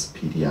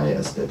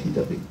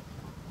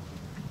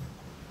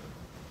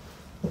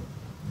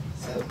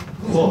 So,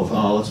 cool.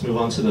 Let's move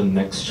on to the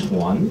next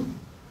one.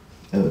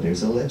 Oh,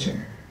 there's a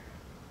ledger.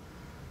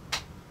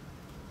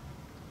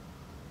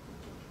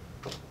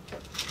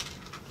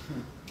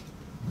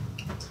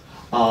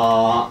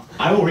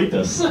 I will read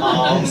this.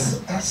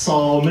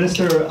 So,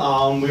 Minister,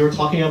 we were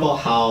talking about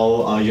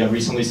how you have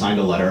recently signed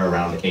a letter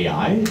around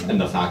AI and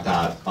the fact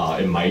that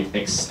it might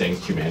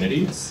extinct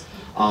humanity.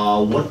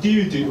 What do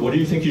you do? What do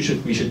you think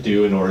we should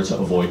do in order to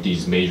avoid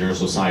these major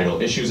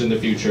societal issues in the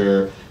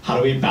future? How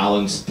do we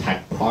balance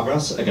tech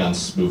progress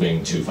against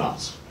moving too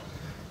fast?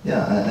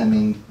 Yeah, I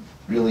mean,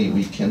 really,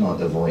 we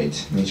cannot avoid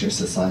major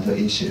societal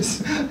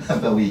issues,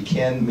 but we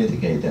can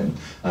mitigate them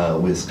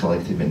with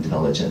collective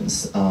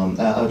intelligence.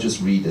 I'll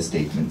just read the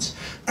statement.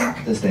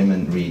 The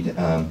statement read,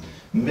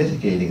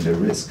 mitigating the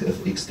risk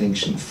of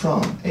extinction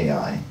from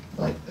AI,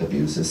 like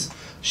abuses,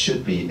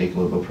 should be a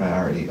global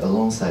priority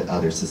alongside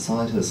other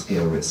societal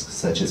scale risks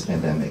such as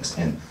pandemics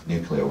and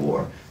nuclear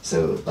war.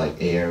 So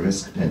like AI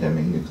risk,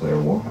 pandemic, nuclear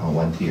war on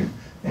one tier,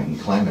 and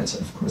climate,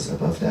 of course,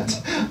 above that.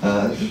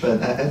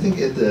 But I think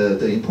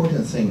the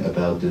important thing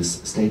about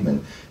this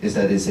statement is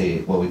that it's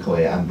what we call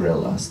an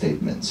umbrella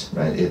statement,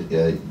 right?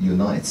 It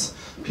unites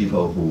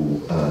people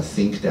who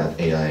think that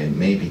AI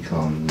may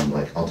become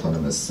like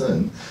autonomous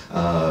soon,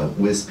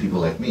 with people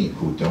like me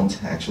who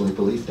don't actually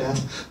believe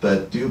that,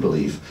 but do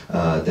believe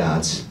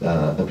that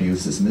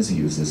abuses,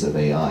 misuses of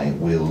AI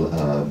will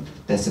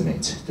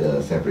decimate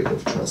the fabric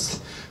of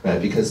trust,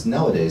 right? Because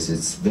nowadays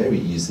it's very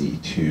easy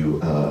to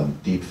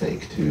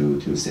deepfake,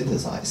 to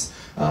synthesize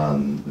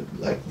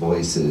like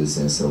voices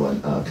and so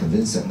on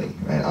convincingly,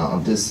 right?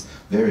 On this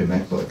very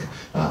MacBook,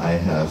 I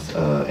have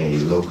a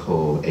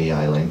local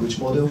AI language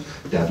model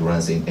that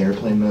runs in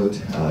airplane mode,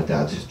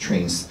 that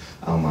trains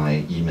on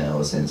my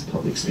emails and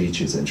public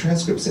speeches and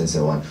transcripts and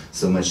so on,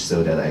 so much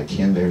so that I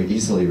can very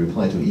easily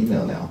reply to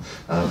email now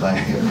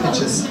by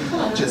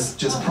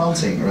just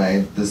prompting,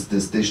 right,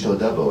 this digital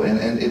double,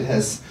 and it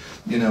has,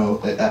 you know,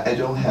 I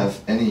don't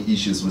have any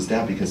issues with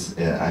that because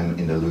I'm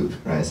in the loop,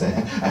 right? So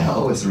I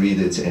always read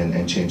it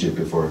and change it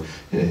before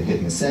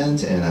hitting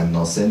send, and I'm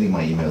not sending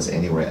my emails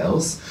anywhere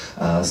else.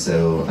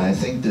 So I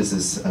think this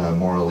is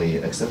morally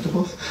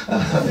acceptable.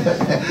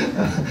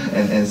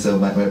 And so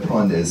my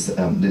point is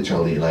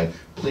literally like,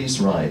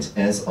 please write,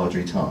 as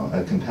Audrey Tong,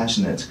 a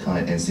compassionate,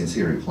 kind, and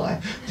sincere reply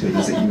to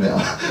this email.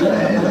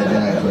 And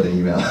then I put an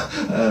email.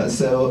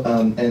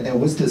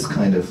 And with this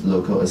kind of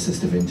local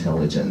assistive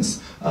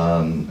intelligence,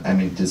 I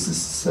mean, this is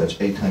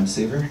such a time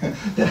saver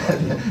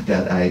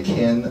that I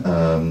can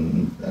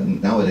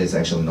nowadays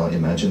actually not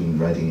imagine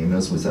writing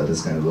emails without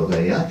this kind of local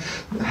AI.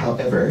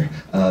 However,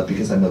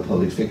 because I'm a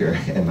public figure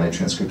and my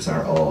transcripts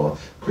are all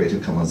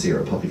Creative Commons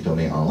Zero public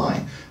domain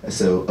online,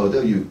 so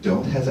although you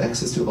don't have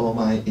access to all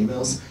my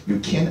emails, you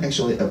can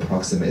actually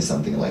approximate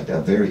something like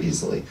that very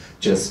easily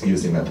just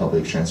using my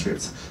public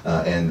transcripts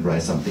and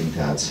write something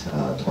that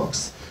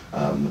talks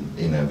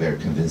in a very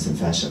convincing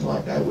fashion,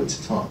 like I would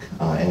talk.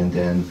 And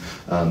then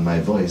my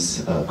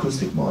voice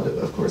acoustic model,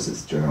 of course,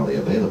 is generally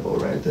available,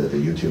 right? The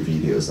YouTube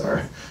videos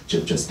are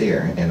just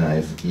there, and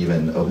I've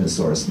even open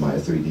sourced my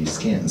 3D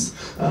scans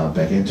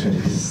back in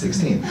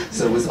 2016.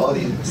 So with all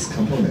these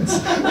components,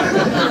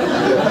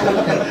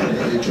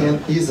 you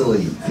can't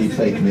easily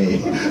deepfake me.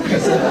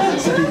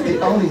 So the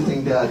only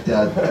thing that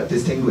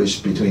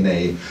distinguishes between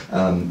a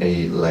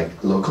like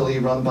locally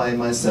run by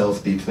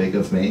myself deepfake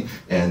of me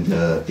and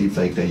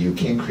deepfake that you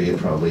can create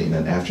probably in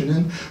an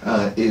afternoon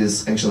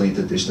is actually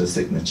the digital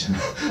signature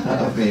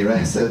of me,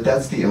 right? So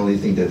that's the only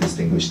thing that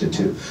distinguishes the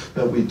two.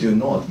 But we do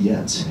not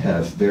yet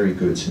have very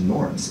good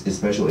norms,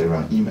 especially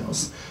around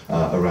emails,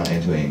 around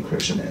end-to-end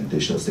encryption and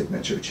digital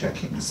signature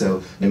checking.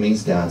 So it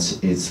means that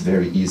it's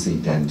very easy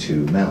then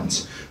to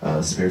mount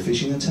spear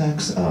phishing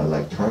attacks,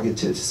 like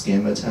targeted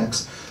scam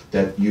attacks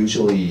that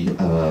usually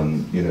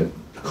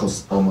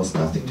cost almost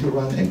nothing to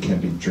run and can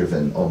be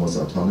driven almost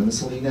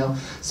autonomously now,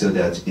 so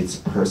that it's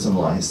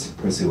personalized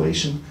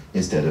persuasion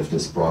instead of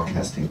just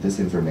broadcasting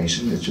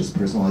disinformation. It's just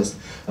personalized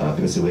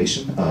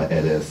persuasion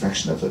at a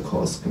fraction of the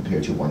cost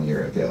compared to 1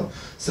 year ago.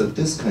 So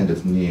this kind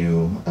of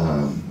new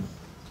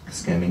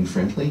scamming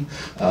friendly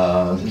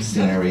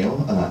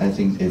scenario, I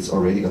think it's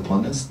already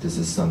upon us. This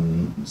is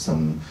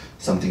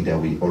something that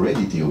we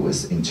already deal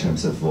with in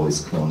terms of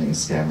voice cloning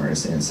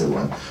scammers and so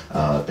on.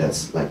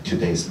 That's like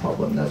today's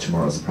problem, not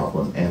tomorrow's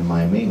problem. And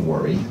my main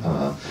worry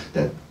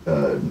that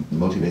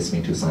motivates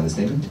me to sign the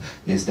statement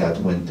is that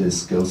when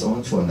this goes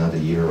on for another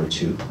year or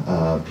two,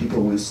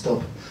 people will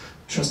stop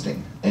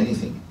trusting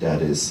anything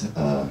that is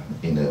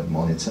in a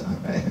monitor,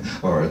 right?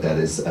 Or that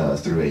is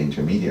through an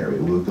intermediary.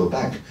 We'll go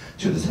back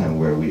to the time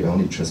where we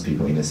only trust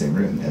people in the same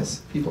room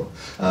as people.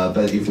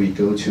 But if we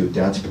go to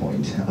that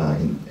point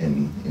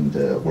in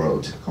the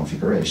world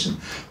configuration,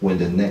 when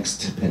the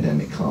next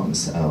pandemic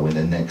comes, when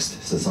the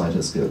next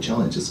societal scale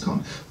challenges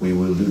come, we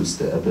will lose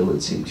the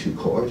ability to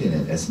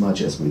coordinate as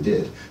much as we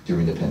did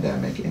during the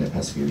pandemic in the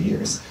past few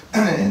years.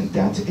 And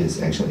that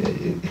is actually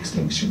an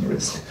extinction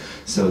risk.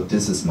 So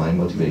this is my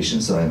motivation.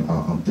 So I'm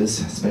on this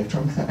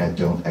spectrum. I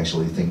don't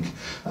actually think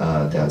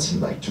that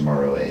like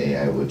tomorrow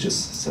AI will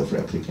just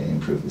self-replicate,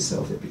 improve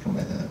itself, and become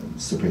a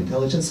super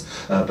intelligence.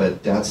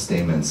 But that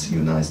statement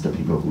unites the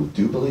people who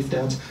do believe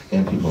that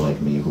and people like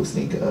me who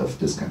think of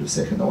this kind of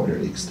second order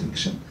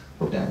extinction.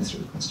 Hope that answers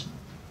the question.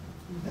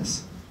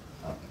 Yes.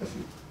 A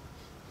few.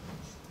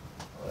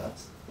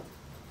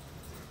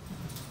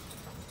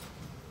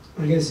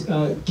 I guess,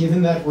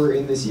 given that we're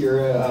in this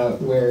era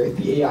where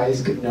the AI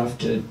is good enough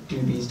to do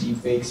these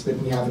deepfakes, but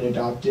we haven't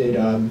adopted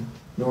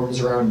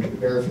norms around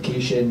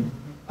verification,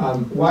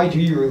 why do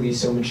you release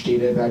so much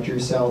data about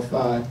yourself,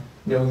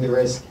 knowing the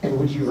risk? And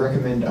would you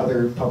recommend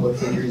other public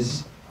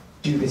figures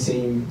do the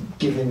same,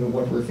 given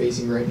what we're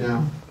facing right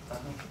now?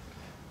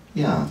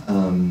 Yeah,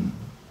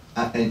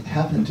 I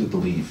happen to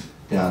believe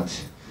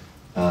that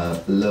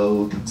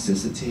low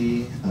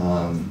toxicity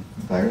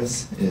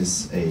virus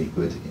is a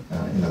good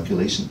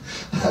inoculation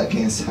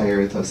against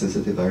higher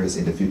toxicity virus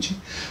in the future.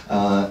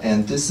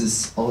 And this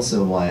is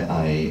also why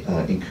I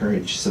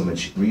encourage so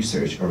much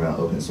research around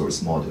open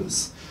source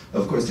models.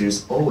 Of course,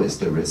 there's always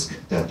the risk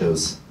that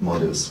those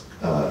models,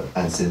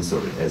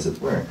 uncensored as it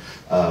were,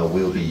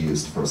 will be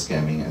used for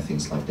scamming and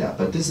things like that.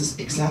 But this is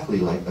exactly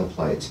like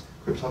applied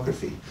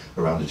cryptography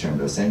around the turn of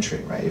the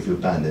century, right? If you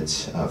ban it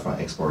from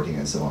exporting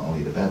and so on,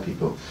 only the bad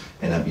people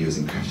end up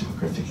using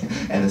cryptography,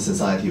 and the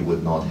society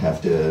would not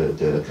have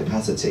the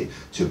capacity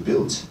to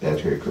build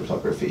better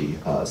cryptography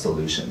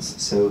solutions.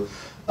 So,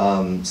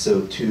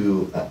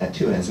 two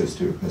answers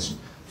to your question.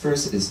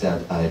 First is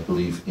that I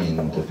believe in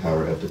the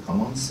power of the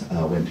commons.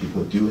 When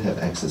people do have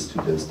access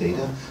to those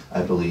data,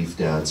 I believe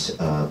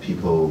that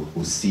people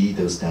who see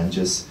those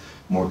dangers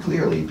more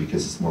clearly,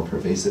 because it's more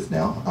pervasive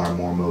now, are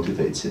more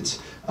motivated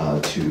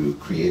to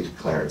create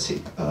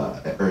clarity,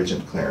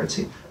 urgent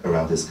clarity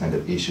around this kind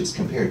of issues,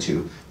 compared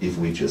to if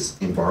we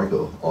just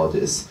embargo all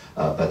this,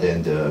 but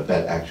then the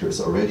bad actors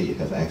already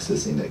have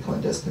access in a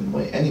clandestine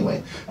way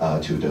anyway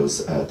to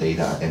those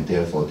data, and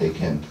therefore they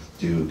can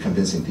do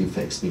convincing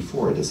deepfakes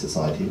before the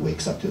society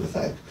wakes up to the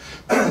fact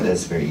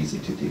that's very easy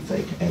to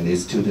deepfake. And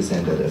it's to this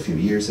end that a few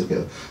years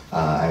ago,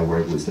 I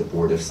worked with the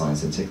Board of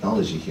Science and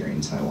Technology here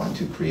in Taiwan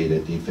to create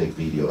a deepfake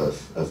video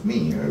of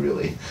me,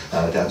 really,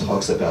 that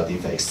talks about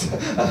deepfakes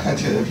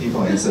to the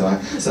people and so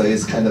on. So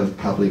it's kind of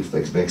public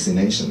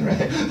vaccination,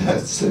 right?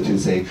 So to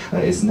say,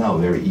 it's now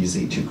very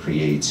easy to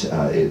create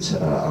it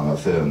on a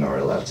phone or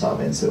a laptop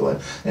and so on.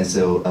 And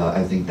so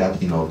I think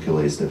that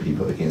inoculates the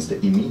people against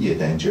the immediate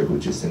danger,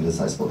 which is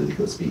synthesized political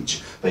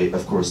speech, but it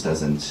of course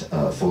doesn't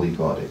fully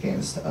guard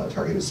against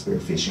targeted spear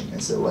phishing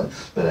and so on.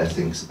 But I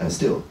think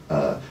still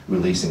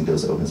releasing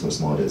those open source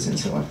models and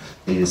so on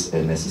is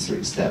a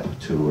necessary step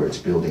towards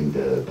building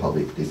the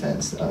public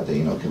defense, the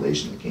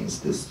inoculation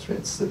against these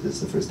threats. So this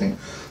is the first thing.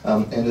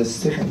 And the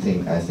second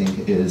thing I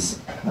think is,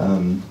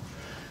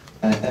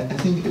 I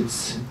think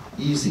it's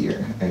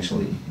easier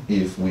actually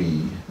if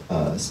we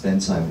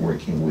spend time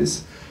working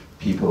with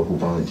people who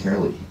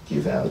voluntarily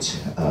give out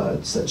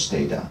such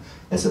data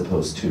as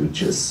opposed to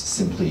just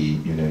simply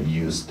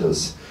use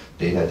those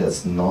data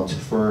that's not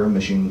for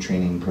machine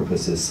training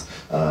purposes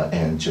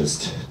and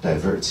just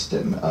divert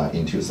them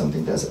into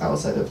something that's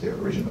outside of their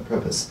original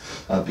purpose.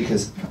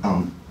 Because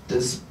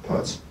this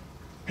part,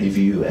 if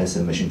you as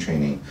a machine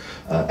training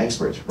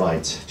expert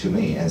write to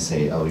me and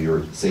say,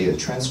 oh, say a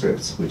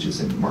transcript which is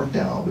in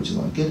Markdown, which is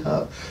on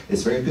GitHub,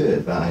 it's very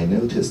good, but I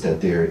noticed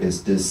that there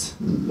is this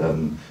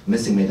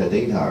missing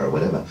metadata or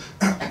whatever,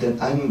 then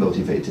I'm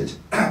motivated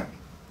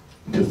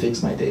to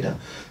fix my data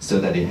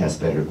so that it has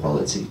better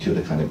quality to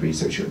the kind of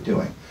research you're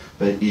doing.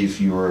 But if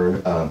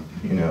you're,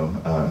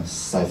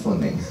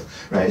 siphoning,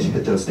 right,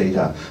 those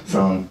data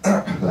from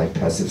like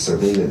passive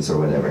surveillance or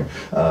whatever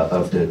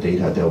of the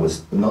data that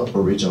was not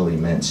originally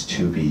meant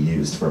to be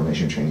used for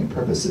machine training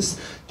purposes,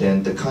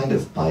 then the kind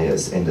of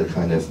bias and the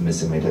kind of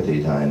missing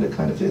metadata and the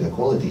kind of data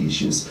quality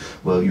issues,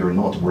 well, you're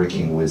not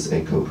working with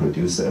a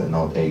co-producer,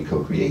 not a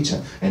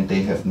co-creator, and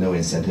they have no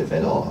incentive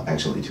at all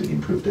actually to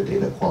improve the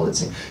data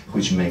quality,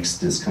 which makes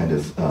this kind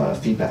of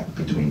feedback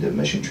between the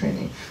machine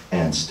training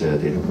and the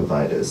data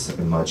providers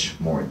much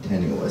more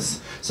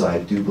tenuous. So I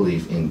do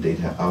believe in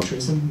data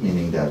altruism,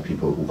 meaning that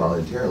people who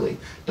voluntarily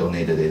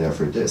donate the data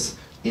for this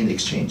in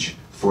exchange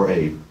for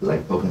a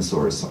open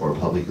source or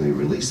publicly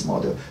released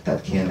model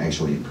that can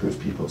actually improve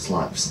people's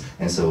lives.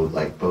 And so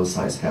both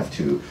sides have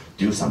to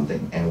do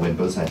something, and when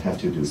both sides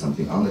have to do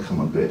something on the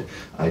common good,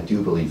 I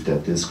do believe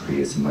that this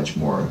creates a much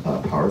more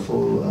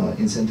powerful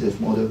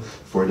incentive model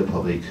for the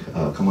public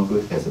common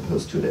good, as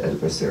opposed to the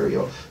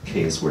adversarial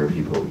case where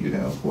people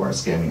who are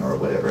scamming or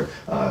whatever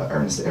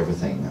earns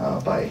everything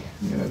by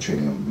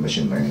training a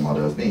machine learning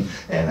model of me,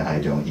 and I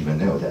don't even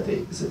know that they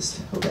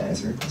exist. Hope that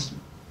answers your question.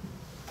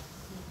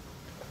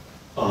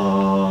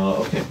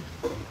 Okay.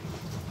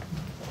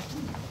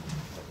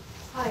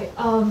 Hi.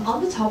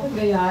 On the topic of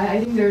AI, I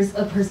think there's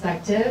a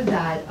perspective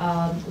that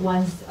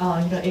once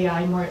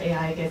more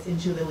AI gets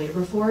into the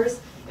labor force,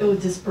 it will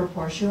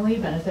disproportionately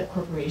benefit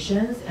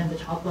corporations and the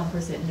top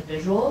 1%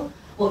 individual.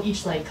 Well,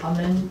 each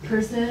common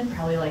person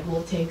probably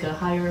will take a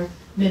higher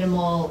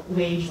minimal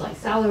wage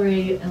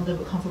salary and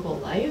live a comfortable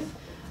life.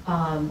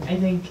 I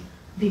think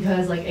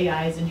because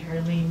AI is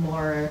inherently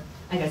more,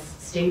 I guess,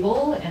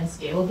 stable and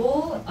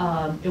scalable,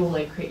 it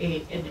will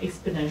create an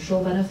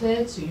exponential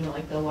benefit to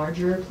the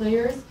larger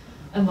players.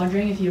 I'm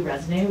wondering if you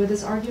resonate with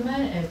this argument,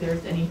 and if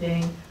there's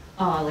anything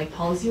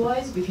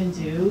policy-wise we can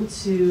do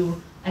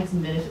to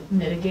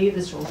mitigate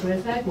the social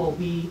effect while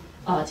we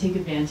take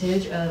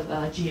advantage of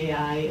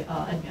GAI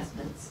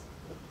advancements.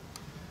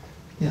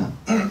 Yeah,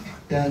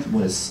 that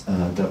was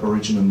the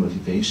original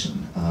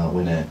motivation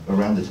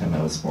around the time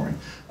I was born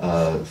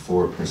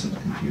for personal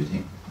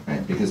computing.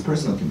 Right? Because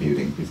personal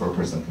computing, before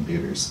personal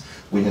computers,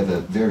 we have a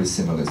very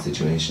similar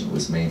situation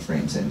with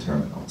mainframes and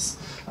terminals.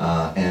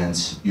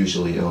 And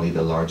usually only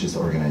the largest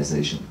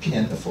organization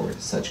can afford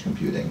such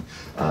computing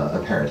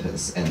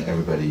apparatus, and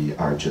everybody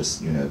are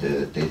just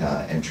the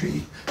data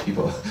entry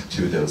people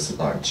to those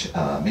large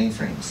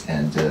mainframes,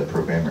 and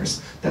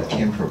programmers that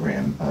can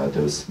program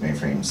those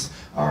mainframes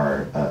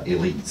are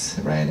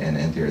elites, right?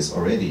 And there's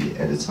already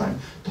at the time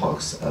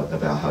talks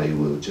about how it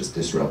will just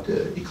disrupt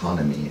the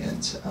economy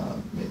and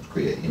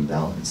create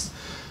imbalance.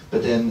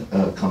 But then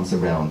comes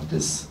around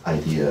this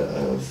idea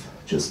of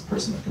just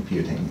personal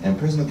computing. And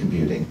personal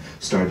computing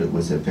started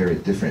with a very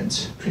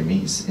different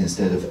premise.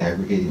 Instead of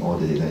aggregating all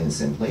the data in the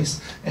same place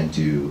and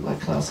do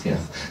cloud scale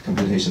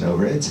computation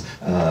over it,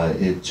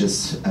 it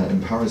just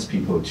empowers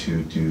people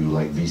to do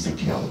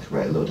VCalc,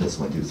 right? Lotus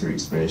 1, 2, 3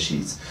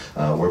 spreadsheets,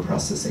 word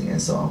processing,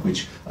 and so on,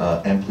 which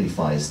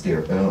amplifies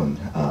their own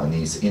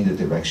needs in the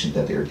direction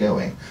that they're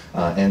going.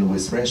 And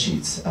with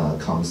spreadsheets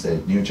comes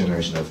a new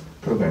generation of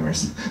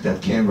programmers that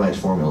can write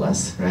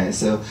formulas, right?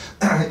 So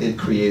it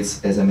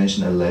creates, as I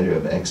mentioned, a ladder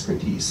of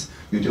expertise.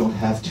 You don't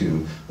have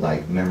to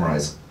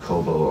memorize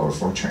COBOL or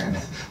Fortran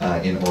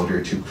in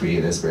order to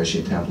create a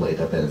spreadsheet template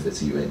that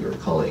benefits you and your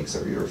colleagues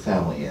or your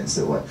family and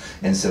so on.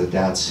 And so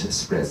that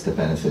spreads the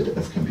benefit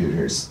of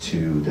computers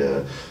to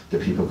the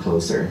people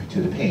closer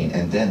to the pain.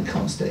 And then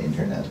comes the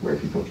internet, where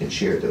people can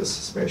share those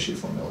spreadsheet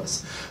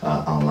formulas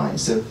online.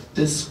 So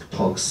this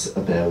talks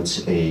about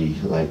a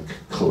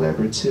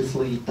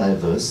collaboratively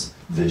diverse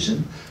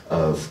vision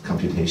of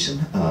computation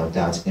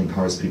that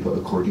empowers people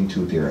according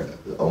to their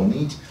own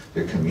need,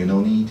 their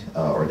communal need,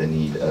 or the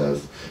need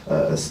of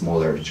a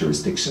smaller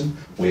jurisdiction,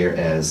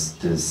 whereas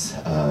this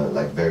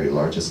very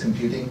largest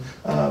computing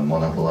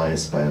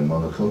monopolized by a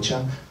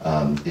monoculture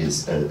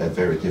is a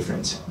very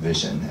different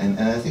vision. And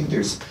I think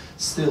there's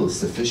still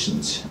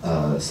sufficient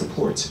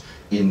support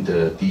in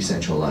the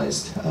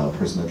decentralized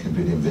personal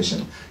computing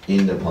vision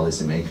in the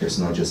policymakers,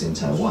 not just in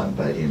Taiwan,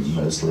 but in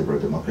most liberal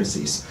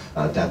democracies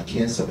that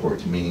can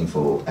support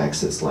meaningful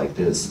access like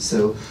this.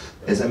 So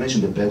as I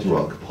mentioned, the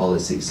bedrock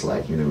policies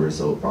like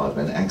universal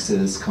broadband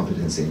access,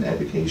 competency in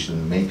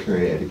education,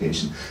 mid-career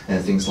education,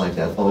 and things like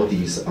that, all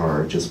these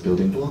are just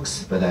building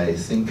blocks, but I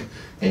think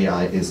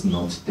AI is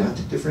not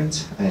that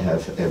different. I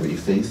have every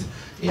faith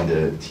in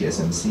the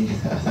TSMC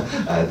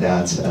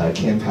that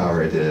can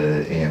power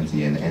the AMD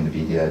and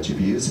NVIDIA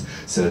GPUs,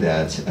 so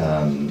that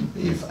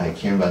if I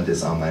can run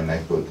this on my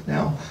MacBook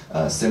now,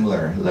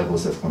 similar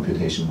levels of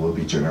computation will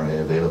be generally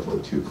available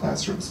to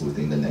classrooms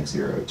within the next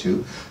year or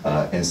two,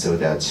 and so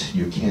that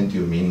you can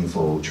do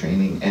meaningful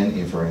training and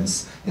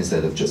inference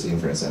instead of just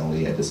inference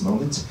only at this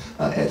moment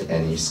at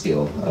any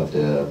scale of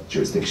the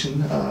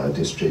jurisdiction,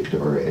 district,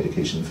 or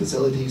education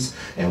facilities.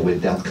 And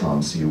with that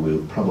comes, you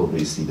will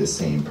probably see the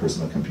same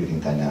personal computing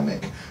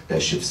dynamic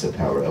that shifts the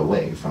power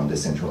away from the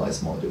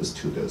centralized models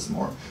to those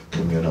more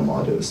communal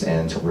models.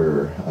 And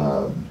we're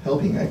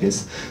helping, I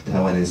guess.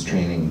 Taiwan is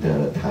training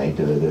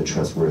the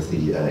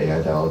trustworthy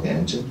AI dialogue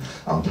engine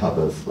on top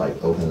of like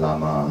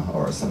OpenLlama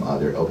or some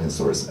other open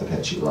source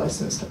Apache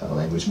licensed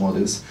language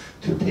models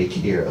to take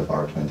care of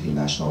our 20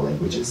 national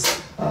languages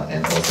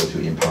and also to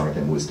empower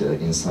them with the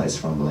insights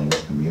from the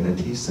language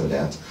community so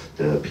that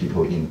the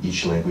people in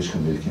each language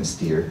community can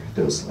steer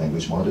those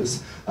language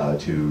models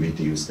to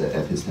reduce the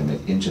epistemic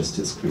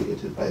injustice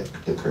created by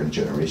the current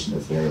generation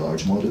of very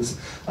large models.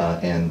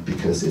 And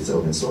because it's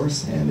open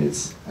source and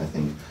it's, I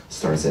think,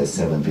 starts at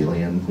 7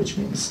 billion, which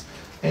means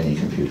any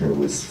computer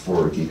with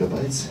 4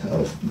 gigabytes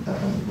of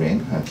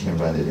RAM can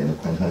run it in a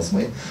quantized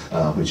way,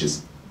 which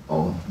is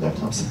all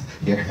laptops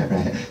here,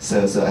 right?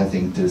 So I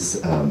think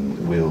this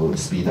will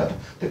speed up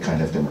the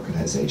kind of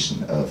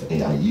democratization of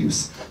AI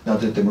use. Now,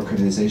 the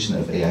democratization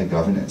of AI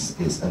governance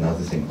is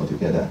another thing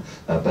altogether,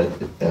 but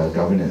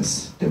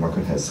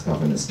democratized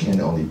governance can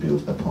only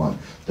build upon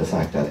the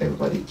fact that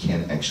everybody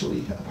can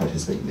actually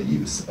participate in the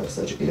use of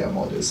such AI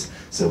models.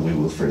 So we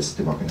will first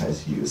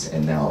democratize use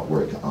and now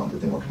work on the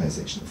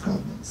democratization of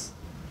governance.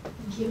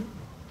 Thank you.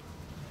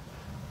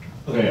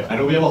 Okay, I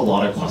know we have a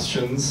lot of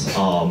questions,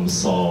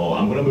 so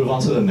I'm going to move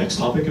on to the next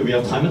topic. If we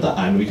have time at the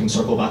end, we can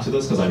circle back to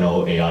this, because I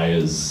know AI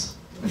is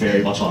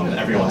very much on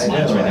everyone's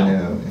minds right now. I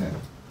know, yeah.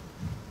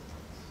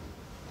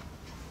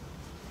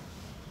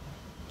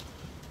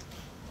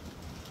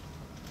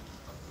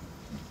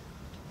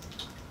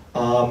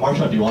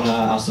 Marsha, do you want to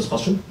ask this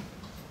question?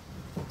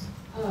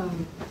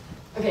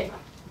 Okay,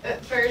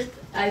 first,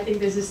 I think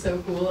this is so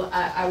cool.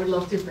 I would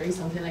love to bring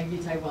something like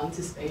V-Taiwan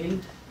to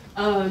Spain.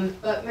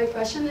 But my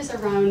question is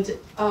around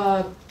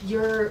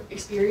your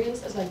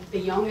experience as like the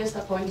youngest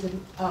appointed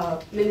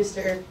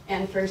minister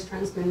and first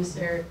trans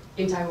minister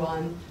in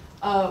Taiwan.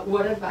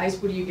 What advice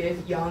would you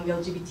give young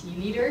LGBT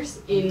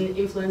leaders in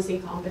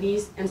influencing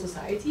companies and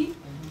society?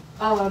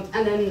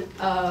 And then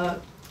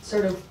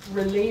sort of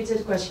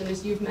related question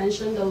is, you've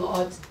mentioned a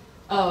lot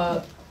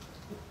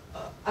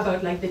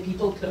about like the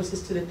people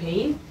closest to the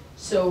pain.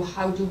 So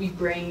how do we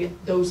bring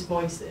those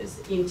voices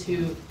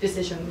into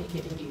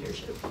decision-making and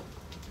leadership?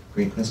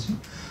 Great question.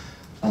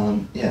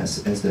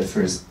 Yes, as the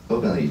first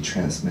openly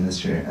trans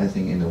minister, I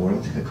think, in the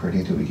world,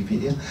 according to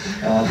Wikipedia,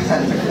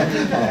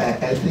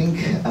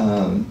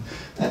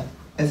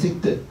 I think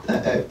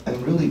that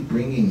I'm really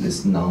bringing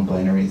this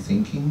non-binary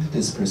thinking,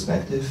 this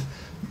perspective,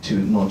 to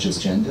not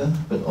just gender,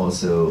 but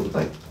also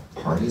like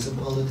partisan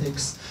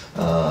politics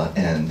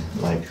and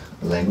like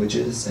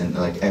languages and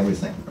like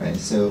everything, right?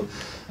 So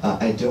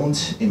I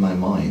don't, in my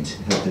mind,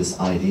 have this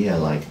idea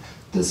like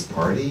this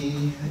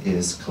party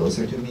is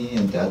closer to me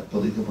and that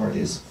political party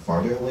is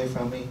farther away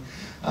from me.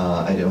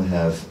 I don't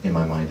have in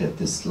my mind that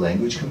this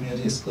language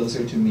community is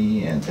closer to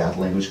me and that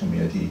language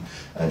community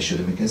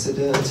shouldn't be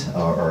considered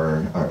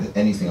or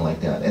anything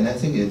like that. And I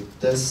think it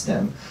does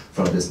stem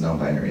from this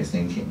non-binary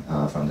thinking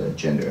from the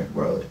gender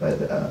world,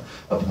 but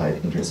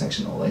applied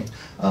intersectionally.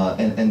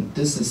 And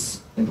this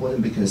is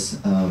important because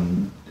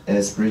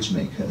as bridge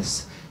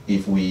makers,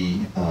 if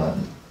we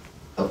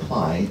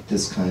apply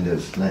this kind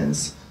of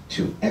lens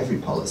to every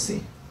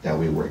policy that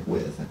we work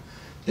with,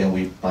 then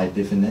we, by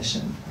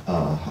definition,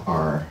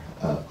 are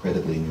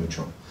credibly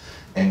neutral.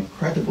 And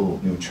credible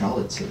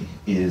neutrality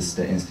is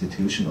the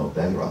institutional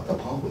bedrock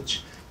upon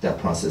which that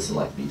process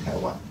like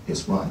V-Taiwan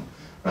is run,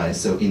 right?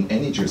 So in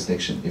any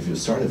jurisdiction, if you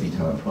start a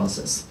V-Taiwan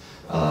process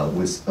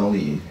with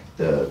only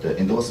the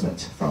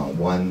endorsement from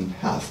one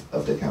half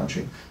of the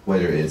country,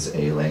 whether it's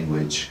a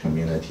language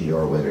community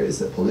or whether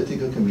it's a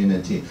political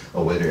community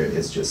or whether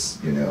it's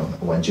just, you know,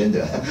 one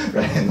gender,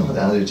 right, and not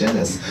other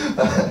genders,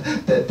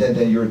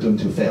 then you're doomed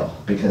to fail,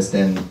 because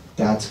then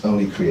that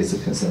only creates a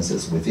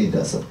consensus within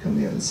that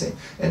sub-community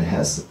and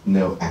has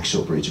no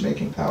actual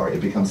bridge-making power.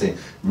 It becomes a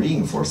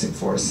reinforcing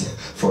force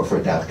for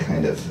that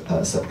kind of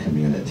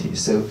sub-community.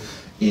 So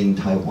in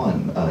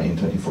Taiwan, in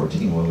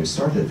 2014, when we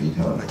started the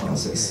V-Taiwan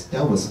process,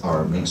 that was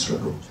our main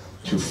struggle,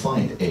 to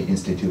find an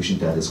institution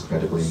that is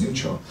credibly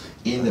neutral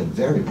in a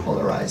very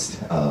polarized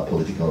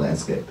political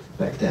landscape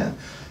back then.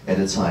 At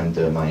the time,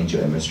 the Ma Ying-jeou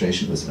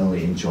administration was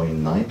only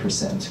enjoying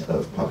 9%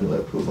 of popular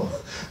approval,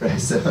 right?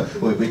 So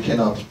we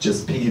cannot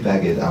just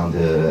piggyback it on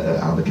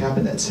the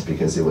cabinet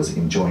because it was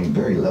enjoying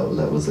very low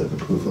levels of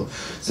approval.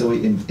 So we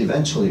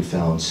eventually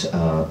found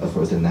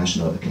for the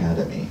National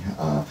Academy,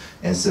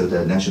 and so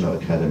the National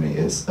Academy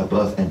is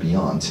above and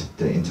beyond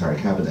the entire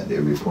cabinet.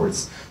 It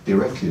reports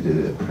directly to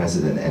the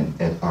president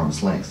and at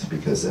arm's length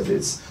because of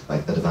its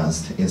like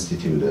advanced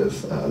institute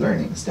of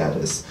learning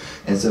status.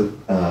 And so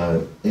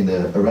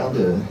around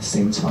the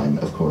same time,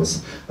 of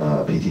course,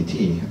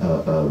 BTT,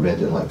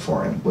 Red Light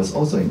Forum, was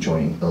also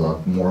enjoying a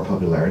lot more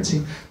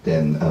popularity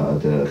than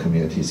the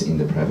communities in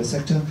the private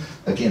sector.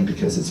 Again,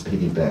 because it's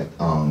piggybacked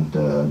on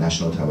the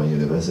National Taiwan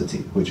University,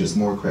 which is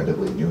more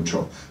credibly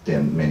neutral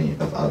than many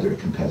of other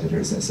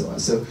competitors and so on.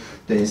 So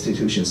the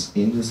institutions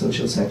in the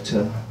social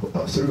sector,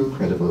 through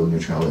credible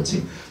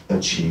neutrality,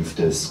 achieve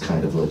this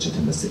kind of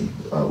legitimacy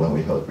when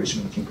we hold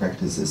bridge-making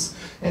practices.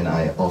 And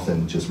I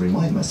often just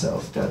remind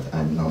myself that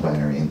I'm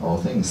non-binary in all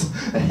things,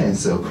 and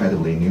so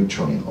credibly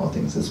neutral in all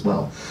things as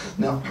well.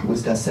 Now,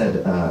 with that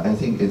said, I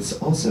think it's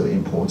also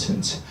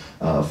important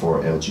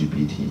for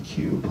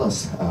LGBTQ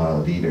plus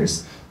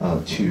leaders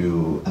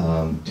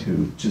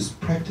to just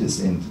practice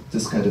in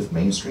this kind of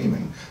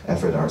mainstreaming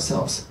effort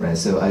ourselves, right?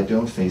 So I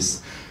don't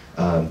face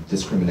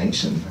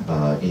discrimination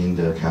in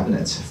the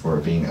cabinet for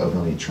being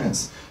openly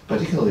trans,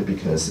 particularly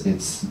because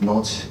it's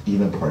not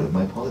even part of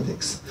my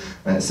politics.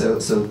 Right? So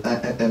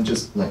I'm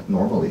just like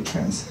normally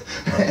trans.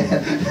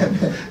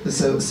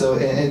 so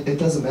it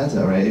doesn't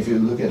matter, right? If you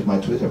look at my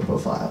Twitter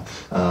profile,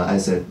 I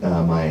said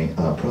my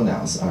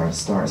pronouns are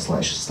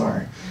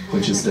 */*,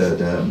 which is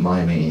the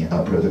Miami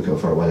protocol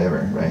for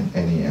whatever, right?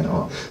 Any and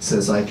all. So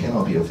I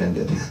cannot be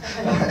offended.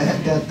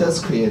 And that does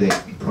create a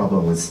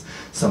problem with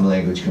some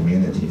language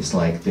communities.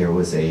 Like there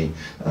was a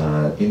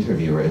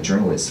interviewer, a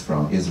journalist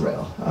from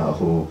Israel,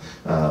 who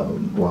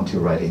want to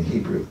write in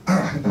Hebrew.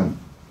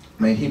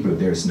 In Hebrew,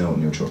 there is no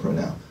neutral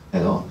pronoun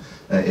at all.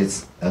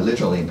 It's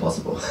literally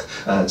impossible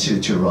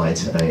to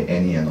write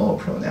any and all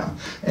pronoun.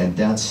 And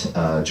that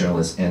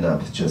journalists end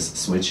up just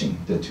switching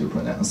the two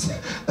pronouns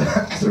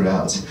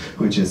throughout,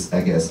 which is,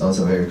 I guess,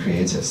 also very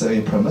creative. So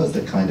it promotes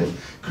the kind of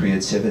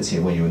creativity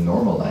when you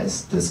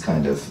normalize this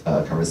kind of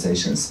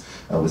conversations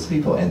with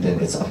people, and then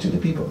it's up to the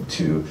people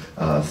to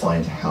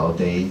find how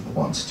they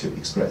want to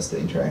express the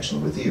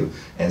interaction with you.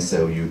 And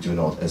so you do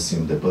not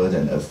assume the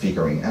burden of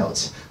figuring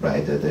out,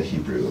 right, the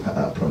Hebrew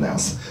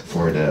pronouns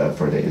for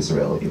the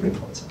Israeli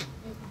reporter.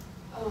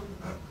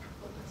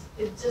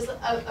 It's just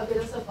a bit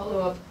as a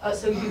follow-up.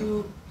 So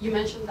you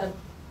mentioned that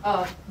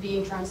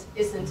being trans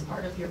isn't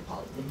part of your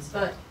politics,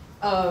 but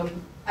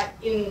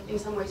in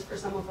some ways, for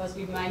some of us,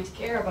 we might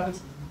care about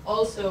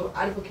also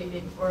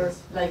advocating for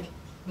like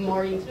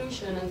more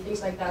inclusion and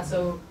things like that.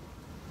 So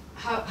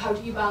how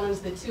do you balance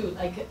the two,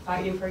 like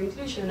fighting for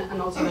inclusion and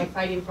also like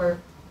fighting for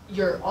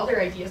your other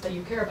ideas that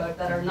you care about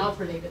that are not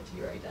related to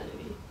your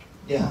identity?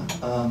 Yeah.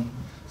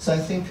 So I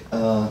think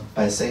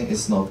by saying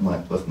it's not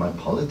of my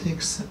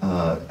politics,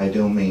 I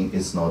don't mean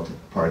it's not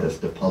part of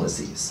the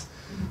policies.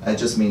 I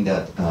just mean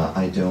that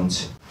I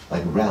don't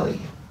like rally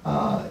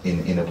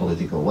in a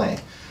political way.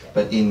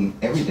 But in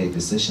everyday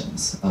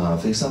decisions,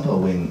 for example,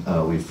 when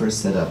we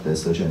first set up the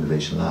Social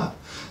Innovation Lab,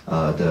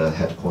 the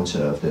headquarters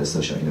of the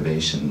social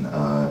innovation,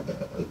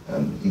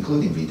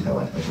 including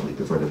VTaiwan, actually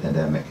before the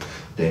pandemic,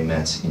 they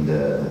met in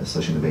the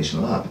Social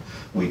Innovation Lab.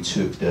 We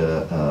took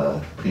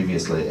the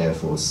previously Air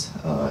Force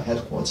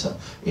headquarters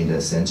in the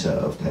center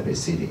of Taipei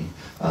City,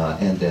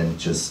 and then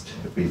just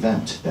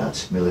revamped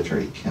that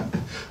military camp,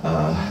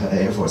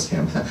 Air Force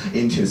camp,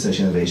 into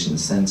Social Innovation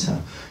Center.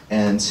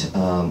 And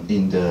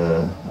in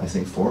the, I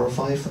think, 4 or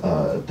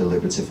 5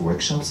 deliberative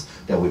workshops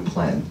that we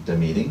planned the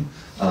meeting,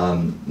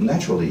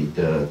 naturally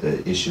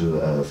the issue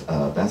of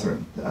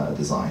bathroom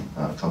design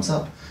comes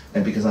up.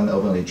 And because I'm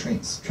openly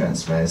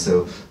trans, right?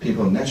 So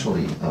people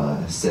naturally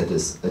set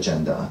this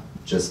agenda,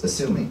 just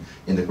assuming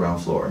in the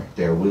ground floor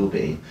there will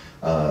be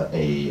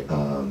a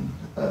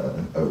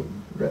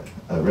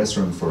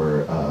restroom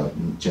for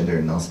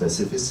gender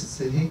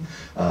non-specificity,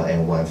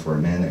 and one for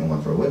men and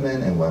one for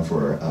women, and one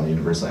for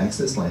universal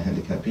access like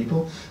handicapped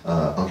people,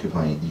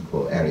 occupying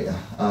equal area.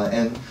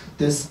 And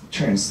this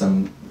turns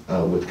some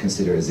would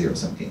consider a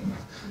zero-sum game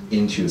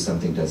into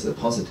something that's a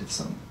positive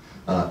sum.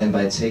 And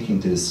by taking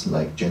this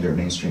like gender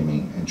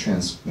mainstreaming and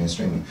trans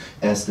mainstreaming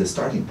as the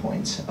starting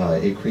point,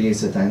 it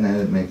creates a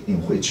dynamic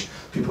in which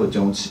people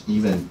don't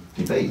even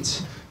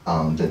debate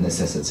on the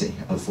necessity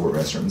of 4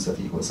 restrooms of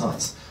equal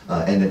size.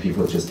 And then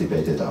people just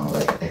debated on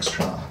like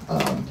extra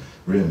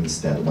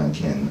rooms that one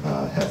can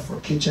have for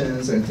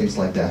kitchens and things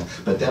like that.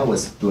 But that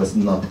was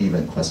not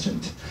even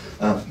questioned.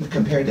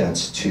 Compare that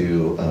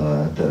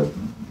to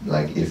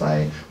like if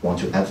I want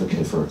to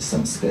advocate for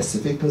some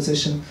specific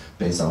position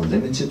based on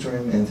limited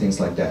room and things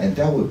like that, and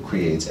that would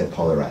create a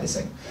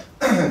polarizing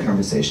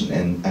conversation,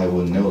 and I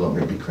will no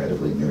longer be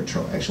credibly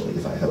neutral actually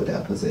if I hold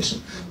that position.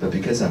 But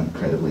because I'm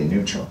credibly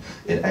neutral,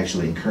 it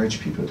actually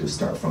encourages people to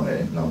start from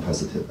a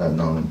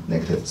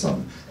non-negative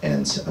sum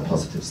and a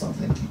positive sum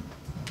thinking.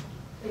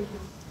 Thank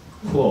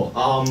you. Cool.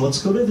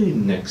 Let's go to the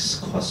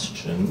next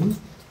question.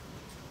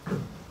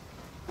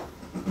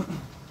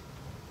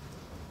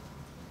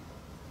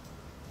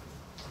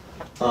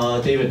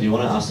 David, do you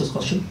want to ask this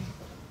question?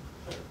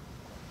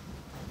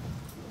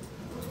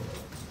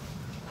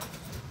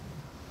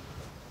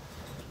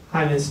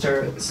 Hi,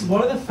 Mr. So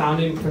one of the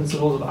founding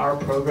principles of our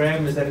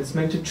program is that it's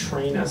meant to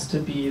train us to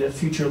be the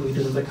future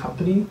leaders of the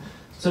company.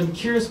 So I'm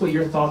curious what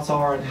your thoughts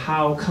are on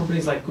how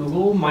companies like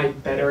Google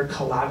might better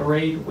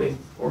collaborate with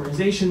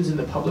organizations in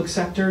the public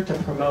sector to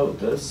promote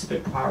the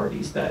civic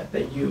priorities that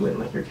you and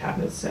like your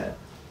cabinet set.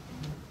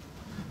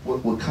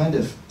 What kind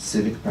of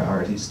civic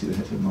priorities do you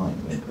have in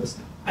mind when it goes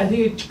to? I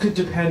think it could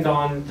depend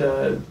on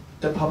the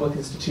public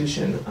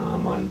institution,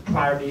 on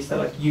priorities that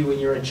like you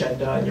and your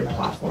agenda and your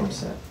platform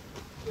set.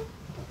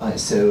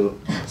 So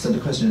the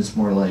question is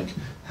more like,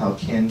 how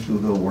can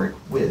Google work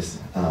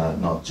with,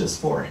 not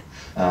just for,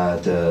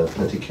 the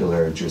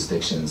particular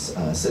jurisdiction's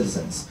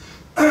citizens?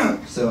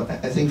 So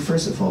I think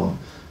first of all,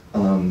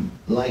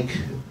 like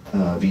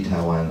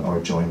vTaiwan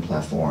or Joint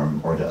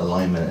Platform or the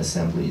alignment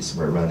assemblies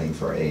we're running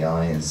for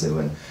AI and so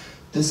on,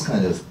 this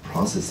kind of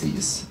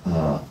processes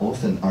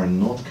often are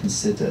not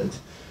considered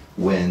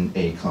when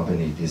a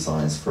company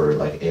designs for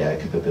like AI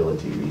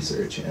capability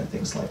research and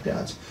things like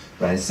that,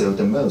 right? So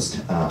the most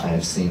I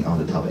have seen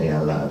on the top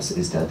AI labs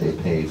is that they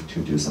pay to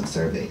do some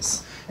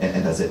surveys,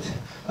 and that's it.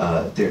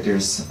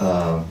 There's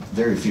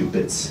very few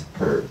bits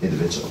per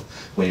individual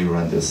when you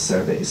run those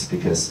surveys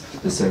because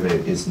the survey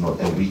is not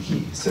a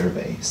wiki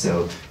survey.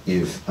 So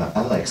if,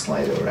 unlike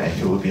Slido, right,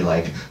 it would be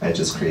like, I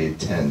just create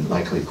 10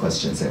 likely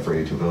questions and for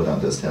you to vote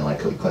on those 10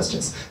 likely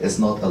questions. It's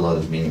not a lot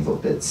of meaningful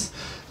bits.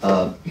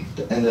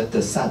 And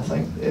the sad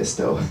thing is,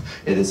 though,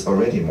 it is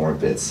already more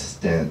bits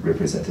than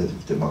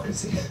representative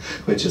democracy,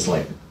 which is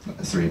like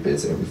 3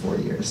 bits every 4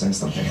 years or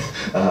something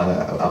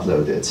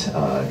uploaded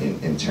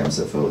in terms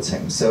of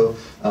voting. So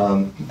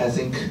I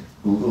think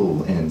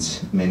Google and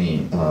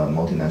many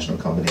multinational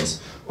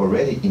companies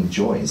already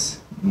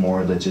enjoys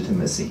more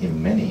legitimacy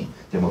in many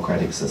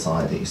democratic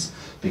societies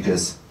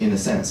because, in a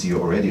sense, you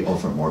already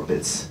offer more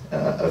bits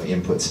of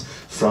input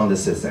from the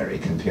citizenry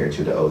compared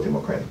to the old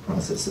democratic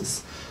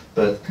processes.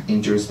 But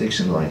in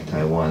jurisdictions like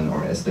Taiwan or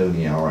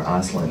Estonia or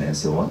Iceland and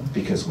so on,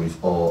 because we've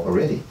all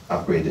already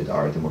upgraded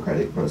our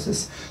democratic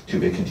process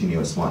to a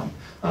continuous one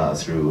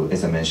through,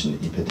 as I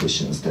mentioned,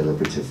 e-petitions,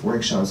 deliberative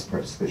workshops,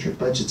 participatory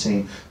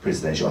budgeting,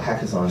 presidential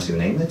hackathons, you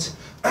name it.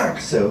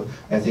 So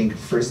I think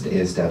first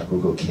is that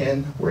Google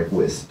can work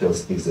with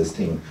those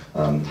existing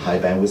high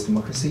bandwidth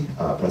democracy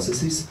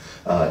processes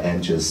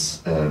and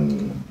just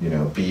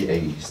be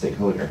a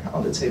stakeholder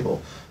on the table.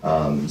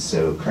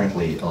 So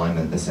currently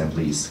alignment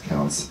assemblies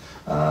counts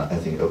I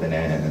think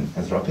OpenAI and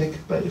Anthropic,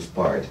 but if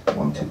Bard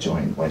want to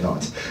join, why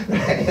not?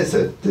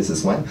 So this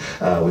is one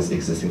with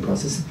existing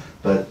process.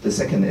 But the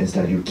second is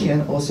that you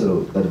can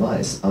also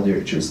advise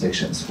other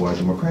jurisdictions who are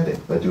democratic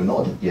but do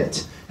not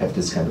yet have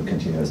this kind of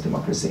continuous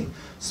democracy.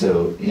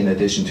 So in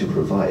addition to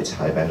provide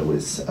high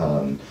bandwidth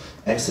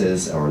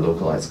access or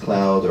localized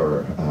cloud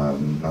or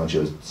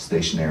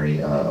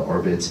geostationary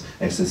orbit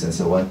access and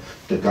so on,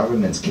 the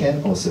government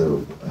can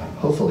also,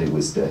 hopefully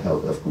with the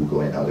help of Google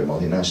and other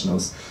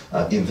multinationals,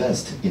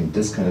 invest in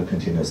this kind of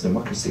continuous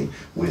democracy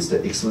with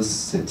the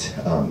explicit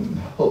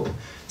hope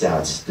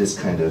that this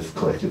kind of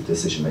collective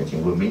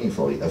decision-making will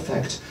meaningfully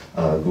affect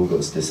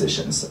Google's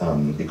decisions.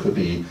 It could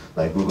be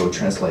like Google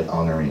Translate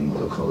honoring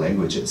local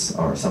languages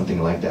or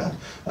something like that,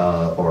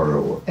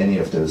 or any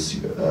of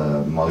those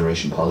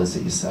moderation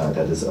policies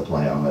that is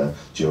applied on a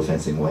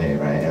geofencing way,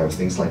 right, or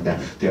things like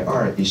that. There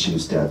are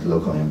issues that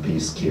local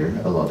MPs care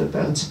a lot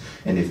about,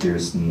 and if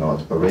there's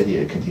not already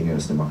a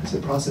continuous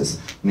democracy process,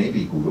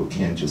 maybe Google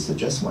can just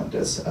suggest one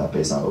that's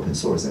based on open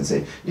source and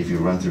say, if you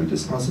run through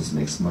this process, it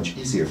makes it much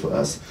easier for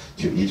us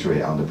to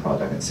iterate on the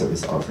product and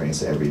service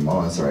offerings every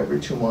month or every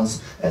 2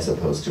 months, as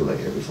opposed to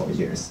like every 4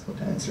 years. Hope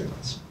that answers your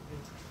question.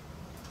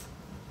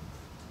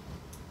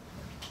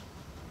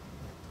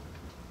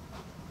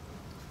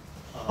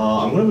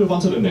 I'm going to move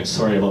on to the next.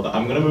 Sorry about that.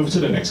 I'm going to move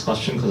to the next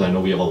question because I know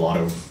we have a lot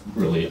of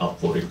really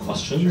upvoted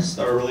questions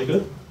that are really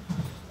good.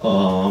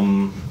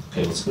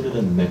 Okay, let's go to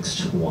the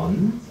next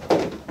one.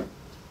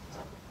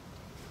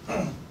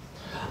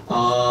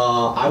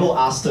 I will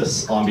ask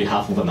this on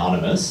behalf of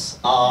Anonymous.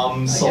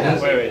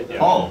 Wait, yeah.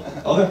 Oh,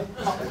 okay.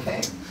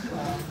 Okay.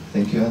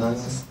 Thank you,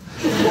 Anonymous.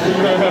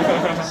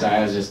 Sorry,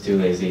 I was just too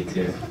lazy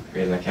to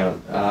create an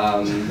account.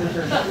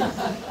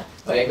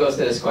 But it goes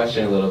to this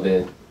question a little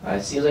bit.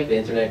 It seems like the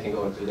internet can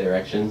go in 2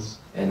 directions,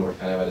 and we're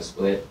kind of at a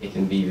split. It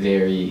can be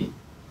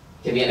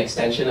an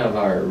extension of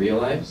our real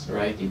lives,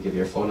 right? You give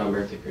your phone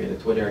number to create a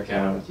Twitter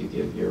account, you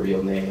give your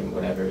real name,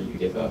 whatever, you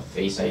give a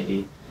face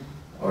ID.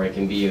 Or it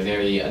can be a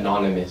very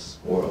anonymous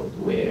world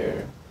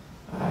where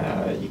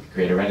you can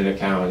create a Reddit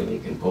account and you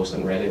can post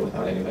on Reddit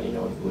without anybody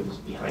knowing who is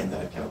behind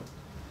that account.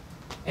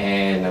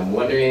 And I'm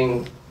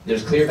wondering,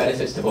 there's clear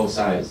benefits to both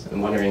sides.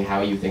 I'm wondering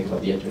how you think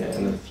about the internet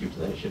and the future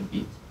that it should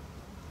be.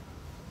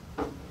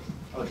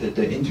 Okay.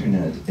 the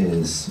internet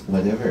is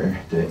whatever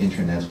the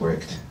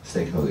internet-worked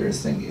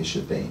stakeholders think it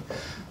should be.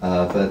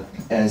 But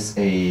as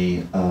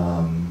a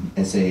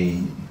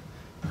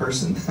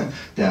person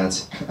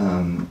that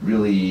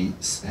really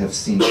have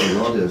seen a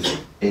lot of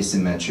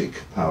asymmetric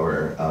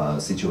power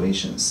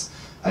situations,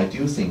 I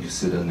do think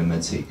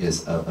pseudonymity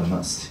is a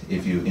must.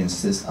 If you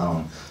insist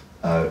on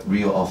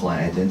real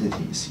offline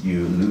identities,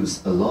 you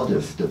lose a lot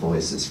of the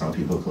voices from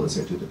people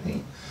closer to the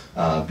pain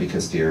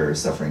because they're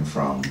suffering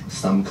from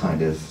some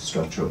kind of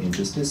structural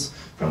injustice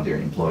from their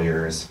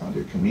employers, from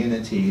their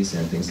communities,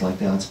 and things like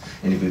that.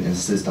 And if you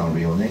insist on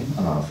real name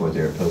for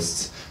their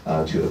posts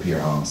to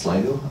appear on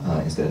Slido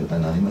instead of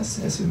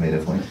anonymous, as you made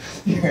a point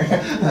here,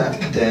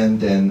 then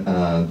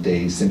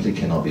they simply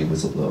cannot be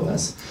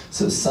whistleblowers.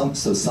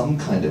 So some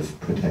kind of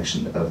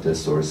protection of the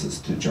sources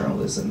to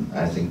journalism,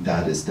 I think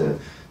that is the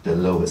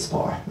lowest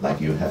bar.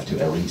 Like you have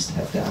to at least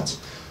have that.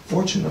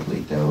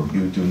 Fortunately, though,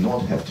 you do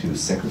not have to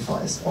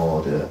sacrifice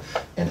all the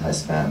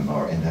anti-spam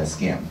or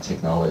anti-scam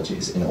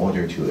technologies in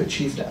order to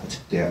achieve that.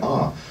 There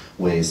are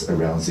ways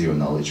around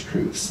zero-knowledge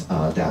proofs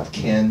that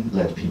can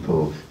let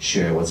people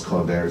share what's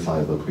called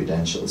verifiable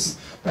credentials.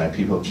 Right?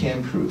 People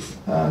can prove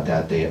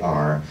that they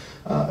are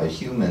a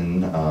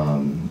human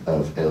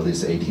of at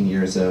least 18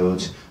 years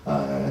old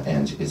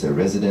and is a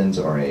resident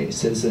or a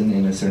citizen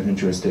in a certain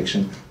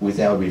jurisdiction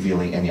without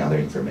revealing any other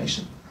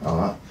information.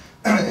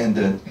 And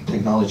the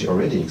technology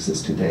already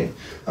exists today.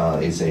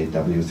 It's a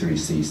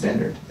W3C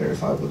standard,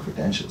 verifiable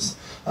credentials.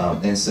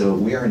 And so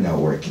we are now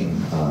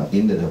working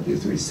in the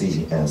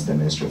W3C as the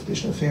Ministry of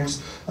Digital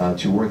Affairs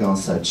to work on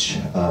such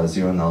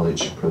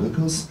zero-knowledge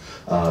protocols.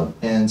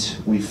 And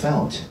we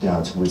found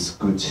that with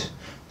good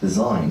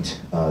designed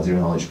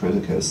zero-knowledge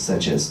protocols,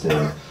 such as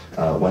the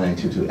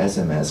 1922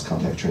 SMS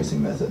contact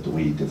tracing method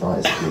we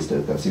devised with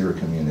the Web0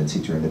 community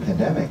during the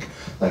pandemic.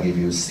 Like if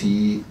you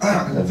see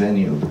a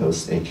venue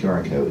post a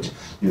QR code,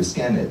 you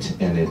scan it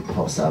and it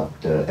pops up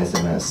the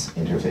SMS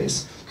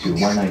interface to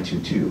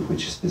 1922,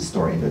 which is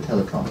stored in the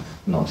telecom,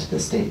 not the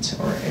state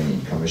or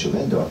any commercial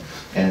vendor.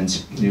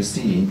 And you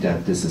see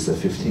that this is a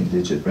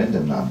 15-digit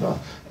random number,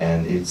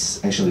 and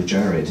it's actually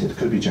generated,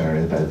 could be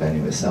generated by the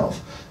venue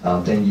itself.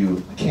 Then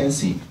you can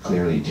see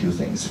clearly two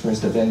things.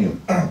 First, the venue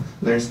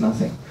learns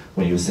nothing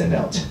when you send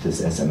out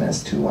this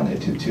SMS to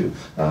 1822,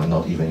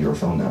 not even your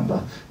phone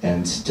number,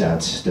 and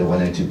that the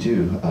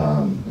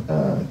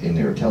 1822 in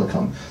your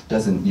telecom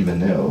doesn't even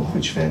know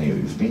which venue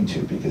you've been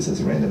to because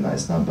it's a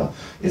randomized number.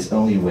 It's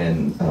only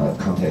when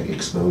contact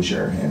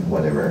exposure and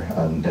whatever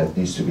that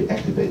needs to be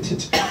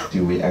activated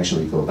do we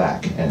actually go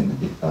back and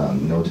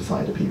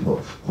notify the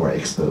people who are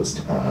exposed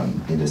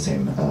in the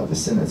same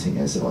vicinity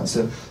and so on.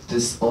 So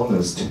this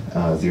almost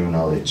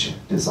zero-knowledge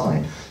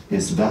design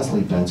is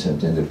vastly better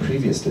than the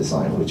previous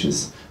design, which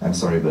is, I'm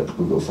sorry, but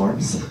Google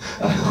Forms,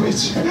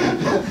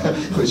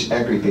 which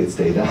aggregates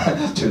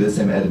data to the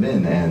same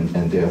admin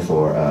and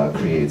therefore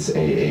creates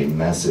a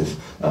massive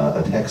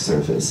attack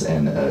surface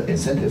and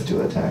incentive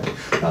to attack.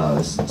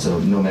 So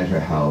no matter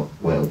how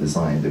well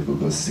designed the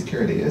Google's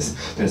security is,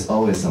 there's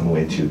always some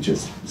way to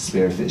just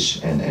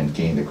spearfish and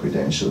gain the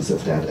credentials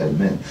of that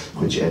admin,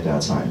 which at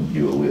that time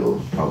you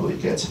will probably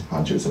get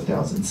hundreds of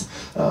thousands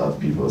of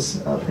people's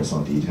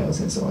personal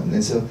details and so on.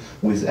 And so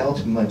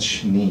without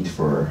much need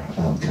for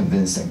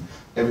convincing,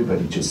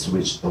 everybody just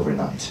switched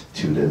overnight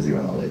to the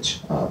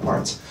zero-knowledge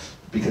part.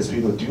 Because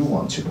people do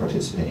want to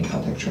participate in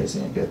contact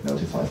tracing and get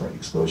notified for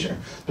exposure.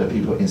 But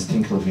people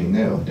instinctively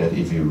know that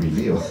if you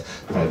reveal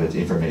private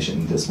information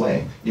in this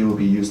way, it will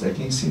be used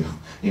against you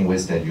in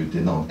ways that you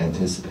did not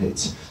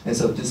anticipate. And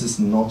so this is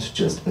not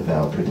just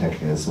about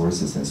protecting the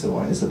sources and so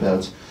on, it's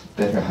about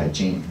better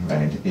hygiene,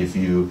 right? If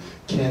you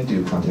can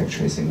do contact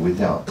tracing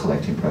without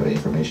collecting private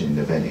information in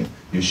the venue,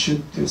 you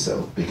should do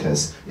so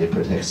because it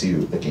protects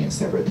you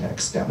against cyber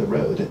attacks down the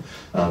road.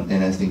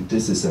 And I think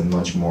this is a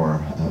much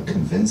more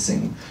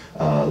convincing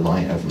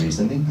line of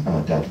reasoning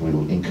that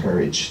will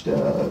encourage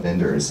the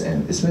vendors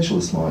and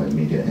especially small and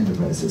medium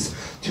enterprises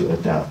to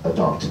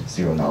adopt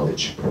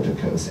zero-knowledge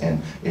protocols.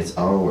 And it's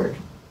our work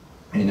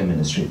in the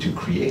ministry to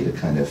create a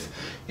kind of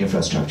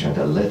infrastructure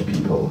that let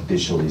people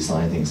digitally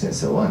sign things and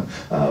so on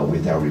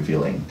without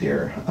revealing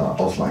their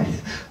offline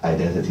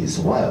identities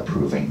while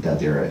proving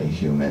that they're a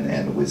human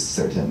and with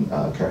certain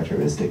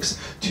characteristics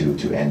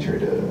to enter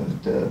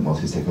the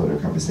multi-stakeholder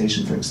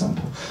conversation, for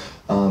example.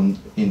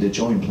 In the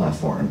Join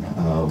platform,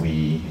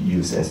 we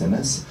use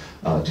SMS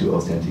to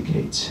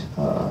authenticate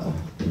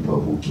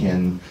people who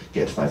can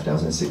get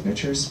 5,000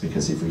 signatures,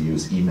 because if we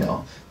use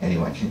email,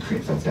 anyone can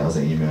create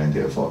 5,000 email, and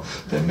therefore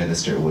the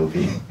minister will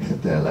be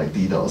like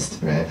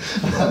DDoSed, right?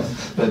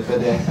 but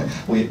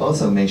we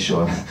also make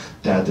sure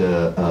that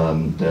the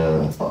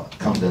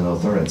competent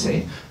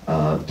authority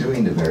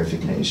doing the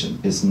verification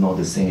is not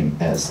the same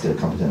as the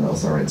competent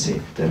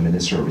authority, the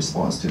minister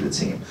responds to the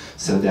team,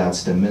 so that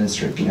the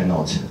minister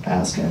cannot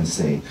ask and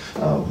say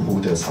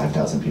who those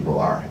 5,000 people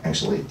are.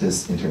 Actually,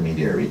 this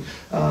intermediary,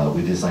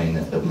 we design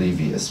an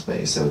oblivious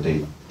way, so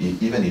they,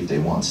 even if they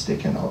want, they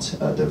cannot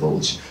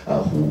divulge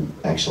who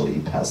actually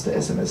passed the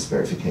SMS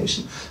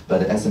verification.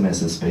 But the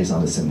SMS is based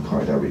on the SIM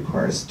card that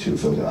requires 2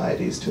 photo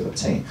IDs to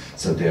obtain,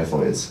 so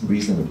therefore it's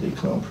reasonably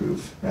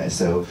clone-proof, right?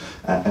 So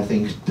I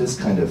think this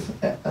kind of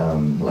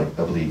like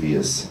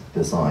oblivious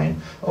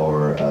design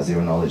or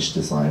zero-knowledge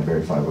design,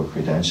 verifiable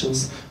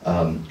credentials,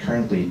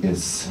 currently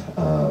is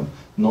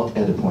not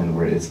at the point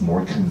where it's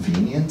more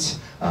convenient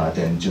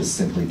than just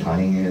simply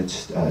tying it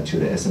to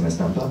the SMS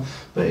number,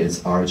 but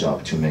it's our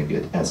job to make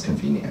it as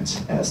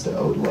convenient as the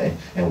old way.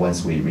 And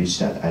once we reach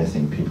that, I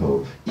think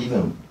people,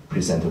 even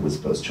presented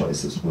with both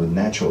choices, will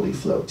naturally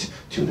float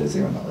to the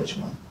zero-knowledge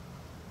one.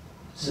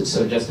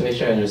 So just to make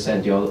sure I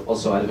understand, you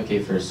also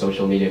advocate for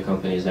social media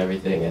companies and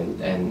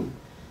everything, and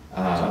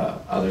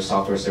other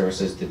software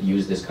services that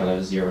use this kind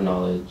of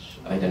zero-knowledge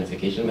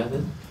identification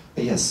method?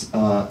 Yes,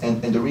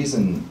 and the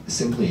reason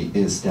simply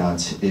is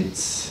that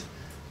it's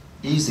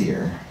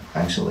easier,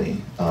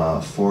 actually,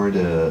 for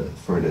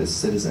the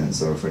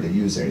citizens or for the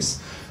users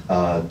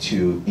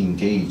to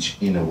engage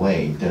in a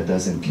way that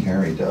doesn't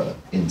carry the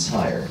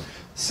entire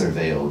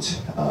surveilled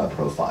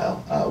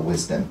profile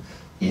with them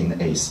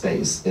in a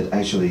space. It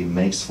actually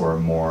makes for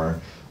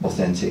more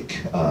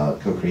authentic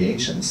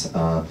co-creations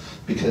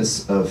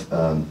because of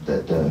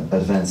the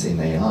advance in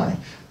AI.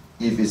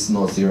 If it's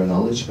not zero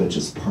knowledge but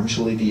just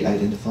partially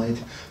de-identified,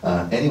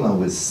 anyone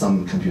with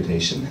some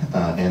computation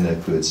and a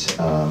good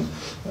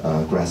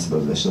grasp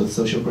of the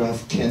social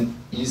graph can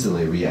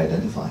easily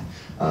re-identify,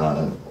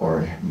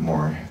 or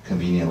more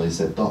conveniently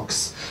said,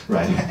 dox,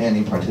 right?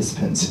 Any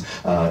participant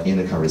in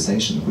the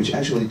conversation, which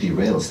actually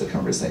derails the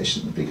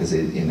conversation because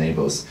it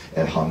enables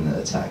ad hominem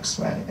attacks,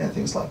 right, and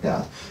things like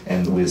that.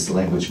 And with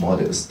language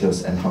models,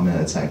 those ad hominem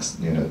attacks,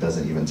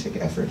 doesn't even take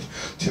effort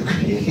to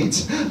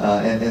create.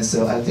 And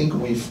so I think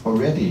we've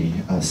already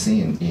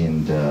seen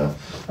in the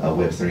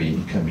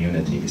Web3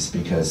 communities,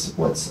 because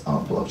what's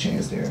on blockchain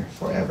is there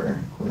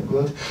forever, quote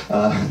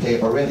unquote,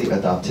 they already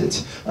adopted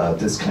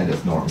this kind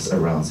of norms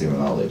around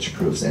zero-knowledge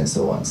proofs and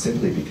so on,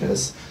 simply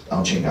because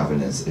on-chain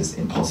governance is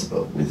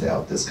impossible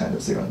without this kind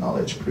of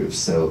zero-knowledge proofs.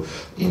 So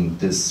in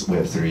this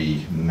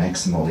Web3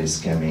 maximally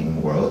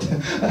scamming world,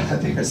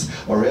 there's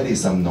already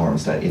some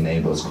norms that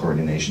enables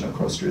coordination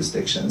across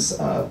jurisdictions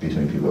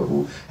between people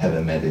who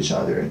haven't met each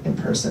other in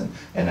person.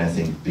 And I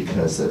think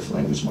because of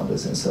language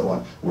models and so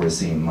on, we're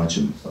seeing much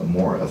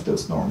more of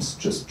those norms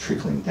just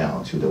trickling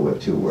down to the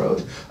Web2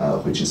 world,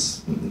 which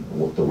is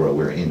the world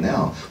we're in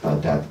now,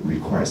 that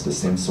requires the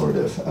same sort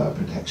of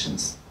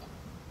protections.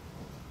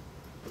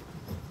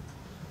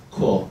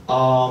 Cool.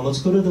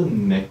 Let's go to the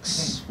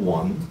next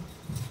one.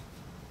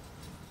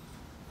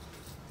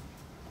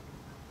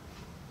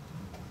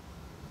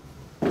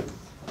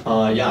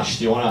 Yash,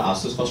 do you want to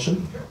ask this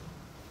question?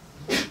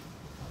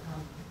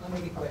 I'll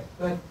make it quick.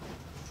 But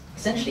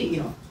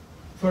essentially,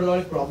 for a lot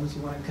of problems,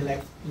 you want to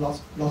collect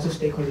lots of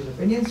stakeholders'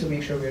 opinions to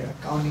make sure we're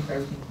accounting for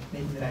everything,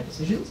 making the right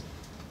decisions.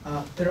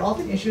 There are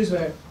often issues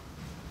where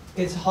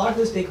it's hard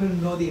for the stakeholder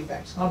to know the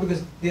effects, not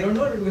because they don't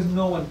know it, but because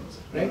no one knows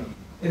it, right?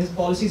 There's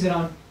policies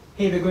around,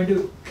 hey, we're going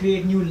to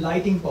create new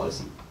lighting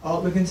policy, or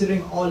we're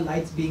considering all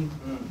lights being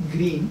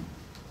green.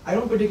 I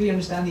don't particularly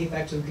understand the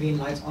effects of green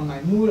lights on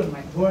my mood, on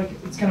my work.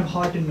 It's kind of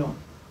hard to know.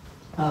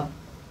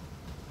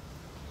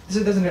 This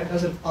is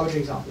an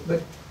arbitrary example,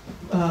 but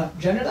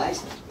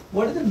generalized,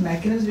 what are the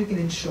mechanisms we can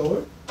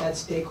ensure that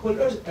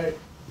stakeholders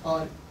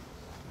are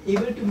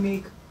able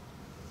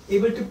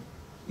to,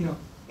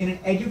 in an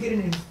educated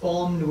and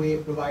informed way,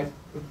 provide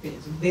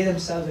opinions? They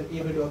themselves are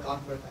able to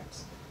account for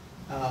effects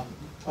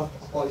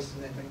of policies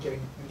when giving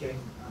input.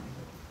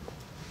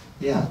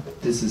 Yeah,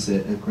 this is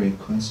a great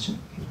question.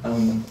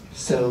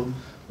 So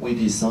we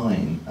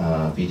design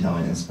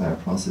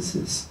V-Tower-inspired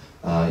processes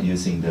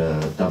using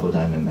the double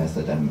diamond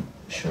method. I'm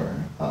sure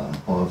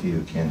all of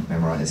you can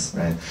memorize,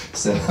 right?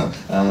 So,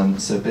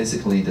 so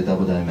basically the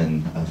double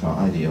diamond from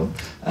IDEO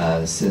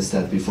says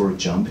that before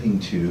jumping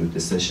to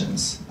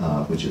decisions,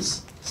 which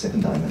is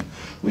second diamond,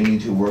 we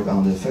need to work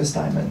on the first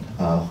diamond,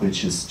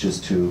 which is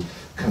just to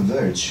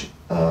converge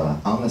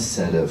on a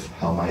set of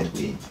how might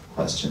we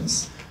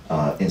questions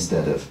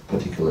instead of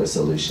particular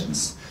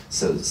solutions.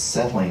 So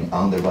settling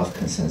on the rough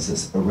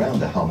consensus around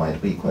the how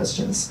might we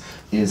questions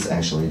is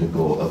actually the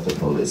goal of the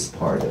police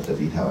part of the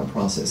V-Tower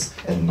process,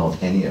 and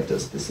not any of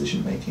those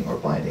decision-making or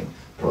binding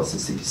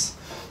processes.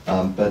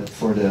 But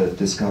for the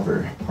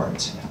discover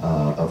part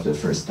of the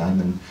first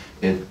diamond,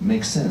 it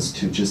makes sense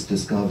to just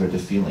discover the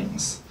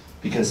feelings,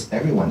 because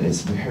everyone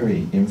is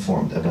very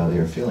informed about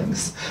their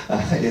feelings.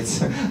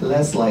 It's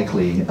less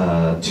likely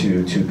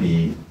to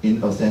be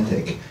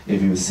inauthentic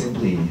if you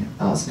simply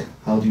ask,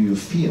 how do you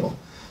feel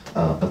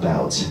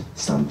about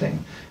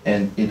something?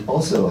 And it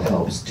also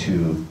helps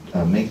to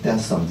make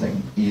that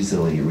something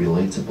easily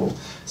relatable.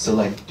 So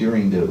like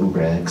during the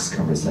UberX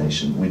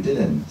conversation, we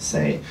didn't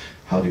say,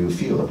 how do you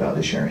feel about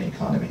the sharing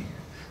economy?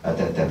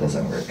 That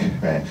doesn't work,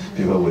 right?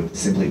 People would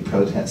simply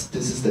protest.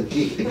 This is the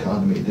gig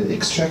economy, the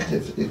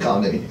extractive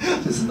economy.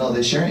 This is not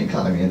the sharing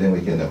economy, and then we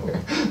get nowhere,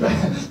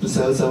 right?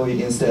 So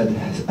we instead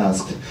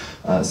asked,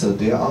 so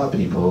there are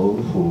people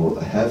who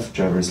have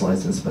driver's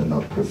license but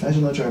not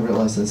professional driver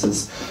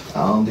licenses.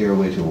 On their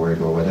way to work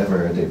or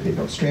whatever, they pick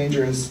up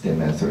strangers, they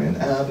met through an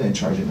app and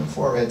charging them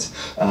for it.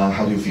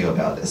 How do you feel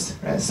about this,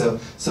 right?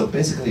 So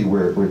basically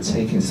we're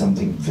taking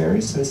something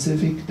very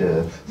specific.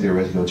 The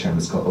theoretical term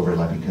is called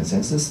overlapping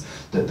consensus.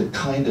 The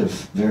kind of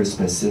very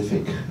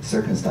specific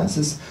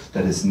circumstances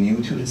that is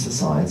new to the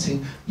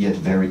society, yet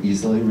very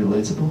easily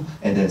relatable,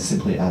 and then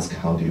simply ask,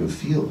 how do you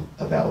feel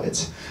about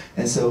it?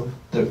 And so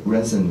the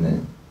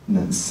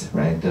resonance,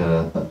 right,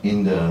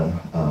 in the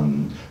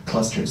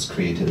clusters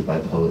created by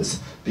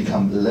Polis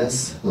become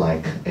less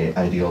like an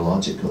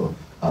ideological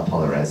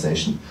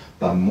polarization,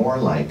 but more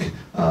like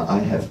I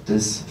have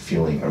this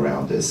feeling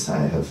around this, I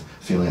have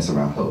feelings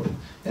around hope,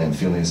 and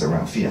feelings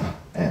around fear,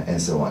 and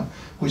so on,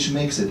 which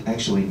makes it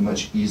actually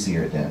much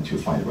easier than to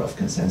find rough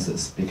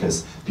consensus,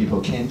 because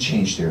people can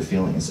change their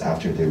feelings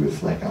after they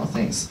reflect on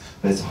things,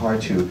 but it's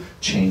hard to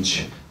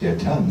change their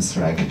terms,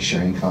 right?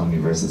 Sharing economy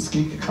versus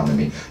gig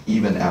economy,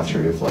 even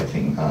after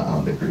reflecting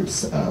on the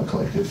group's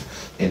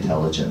collective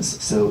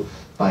intelligence. So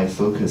by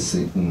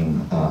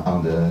focusing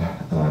on the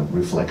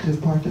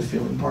reflective part, the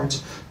feeling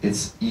part,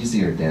 it's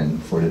easier then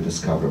for the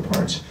discover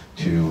part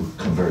to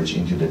converge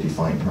into the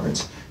define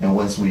part. And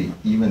once we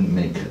even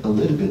make a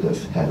little bit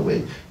of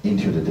headway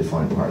into the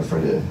define part for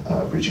the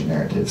bridging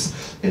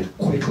narratives, it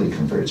quickly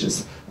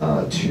converges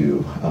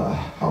to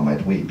how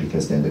might we,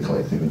 because then the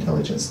collective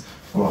intelligence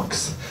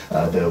rocks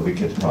the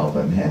wicked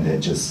problem and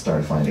then just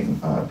start finding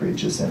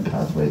bridges and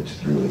pathways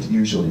through it,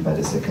 usually by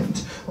the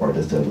second or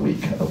the third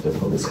week of the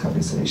Polis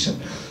conversation.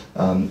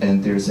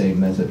 And there's a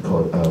method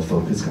called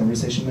focus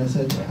conversation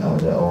method,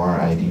 the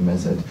ORID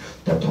method,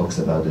 that talks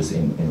about this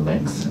in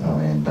length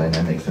and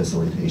dynamic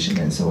facilitation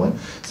and so on.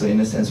 So in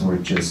a sense, we're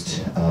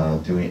just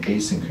doing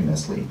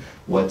asynchronously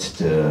what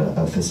the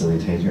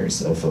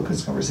facilitators of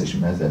focus conversation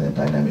method and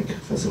dynamic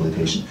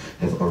facilitation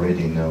have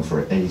already known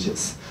for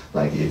ages.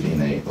 Like if in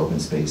an open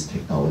space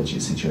technology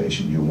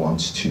situation, you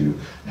want to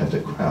have the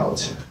crowd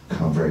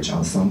converge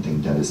on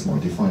something that is more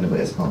definable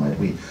as how might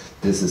we,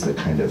 this is the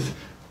kind of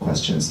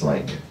questions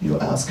like you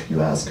ask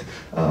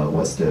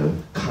what's the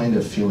kind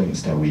of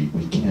feelings that we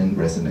can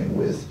resonate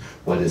with,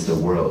 what is the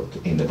world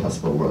in the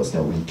possible worlds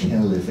that we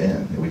can live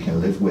in, we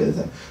can live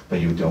with, but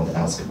you don't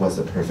ask what's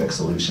the perfect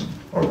solution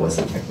or what's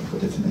the technical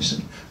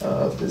definition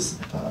of this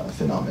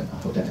phenomenon. I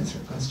hope that answers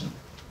your question.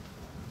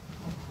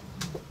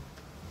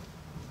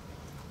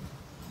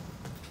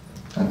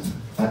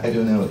 I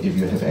don't know if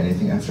you have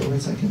anything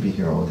afterwards. I can be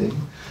here all day.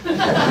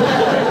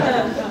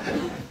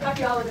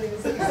 Happy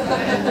holidays.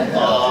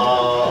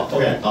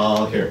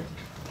 Okay, here.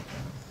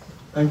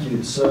 Thank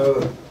you.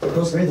 So,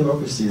 across many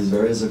democracies,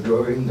 there is a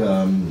growing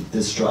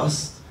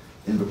distrust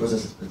in the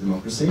process of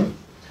democracy.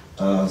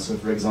 So,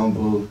 for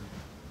example,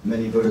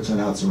 many voter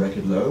turnouts are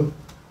record low,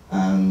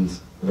 and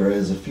there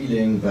is a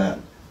feeling that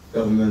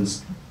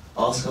governments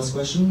ask us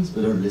questions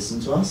but don't listen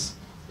to us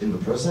in the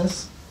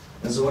process.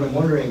 And so what I'm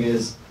wondering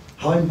is,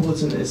 how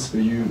important is for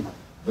you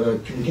the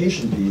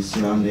communication piece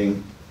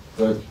surrounding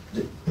the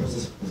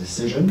process of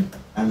decision,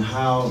 and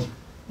how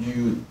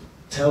you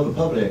tell the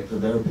public that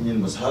their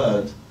opinion was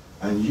heard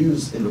and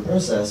used in the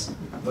process,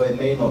 though it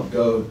may not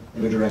go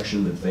in the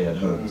direction that they had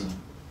hoped?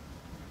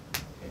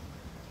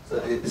 So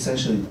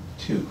essentially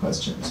two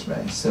questions,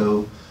 right?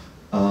 So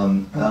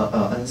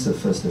I'll answer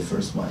first the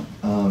first one.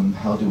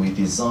 How do we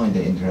design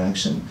the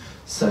interaction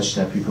such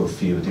that people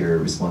feel they're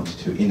responded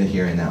to in the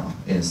here and now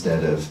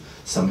instead of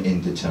some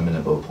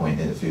indeterminable point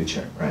in the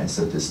future, right?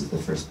 So this is the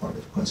first part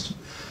of the question.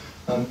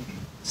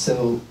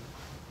 So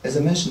as I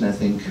mentioned, I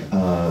think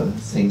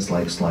things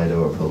like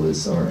Slido or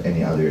Polis or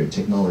any other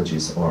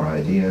technologies or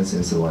ideas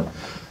and so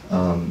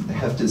on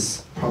have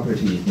this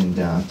property in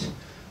that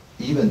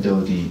even though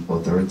the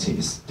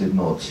authorities did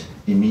not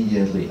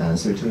immediately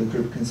answer to a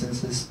group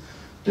consensus,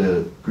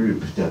 the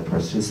group that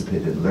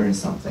participated learned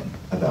something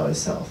about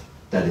itself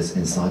that is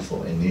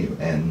insightful and new,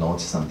 and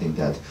not something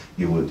that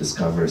you would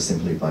discover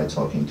simply by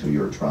talking to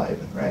your tribe,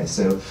 right?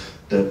 So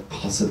the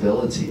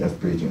possibility of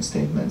bridging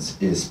statements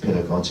is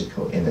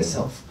pedagogical in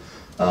itself.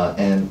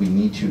 And we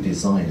need to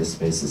design the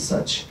spaces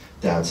such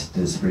that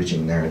these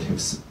bridging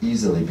narratives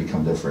easily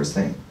become the first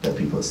thing that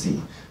people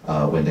see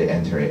when they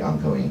enter an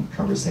ongoing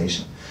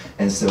conversation.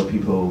 And so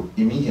people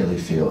immediately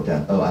feel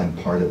that, oh, I'm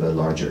part of a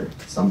larger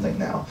something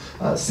now,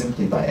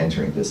 simply by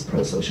entering this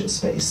pro-social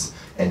space.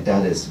 And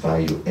that is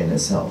value in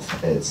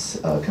itself. It's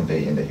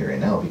conveyed in the here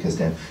and now, because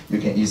then you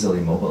can easily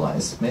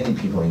mobilize many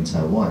people in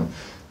Taiwan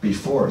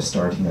before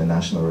starting a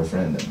national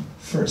referendum.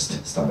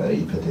 First, start an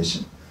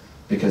e-petition.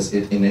 because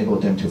it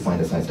enabled them to find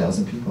the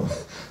 5,000 people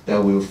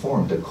that will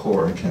form the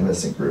core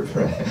canvassing group,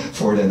 right,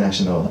 for the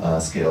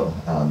national scale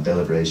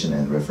deliberation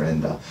and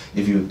referenda.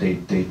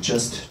 If they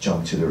just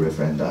jump to the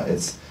referenda,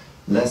 it's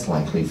less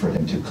likely for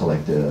them to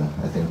collect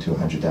I think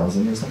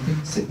 200,000 or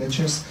something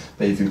signatures.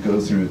 But if you go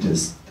through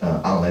this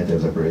online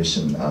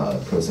deliberation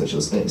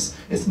pro-social space,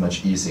 it's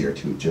much easier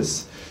to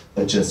just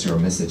adjust your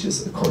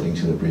messages according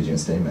to the bridging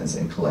statements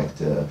and collect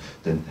the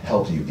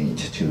help you need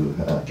to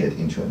get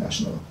into a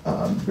national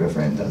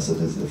referenda. So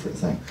this is the first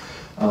thing.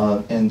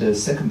 And the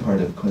second part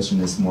of the question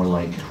is more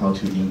like how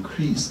to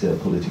increase the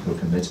political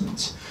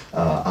commitment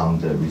on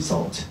the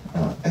result.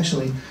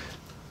 Actually,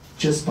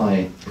 just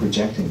by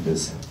projecting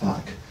this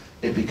back,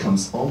 it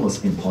becomes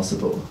almost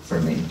impossible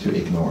for me to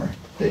ignore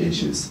the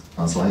issues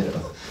on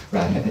Slido,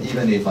 right?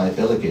 Even if I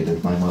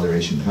delegated my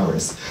moderation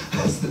powers,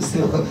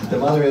 still the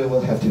moderator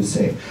will have to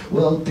say,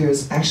 well,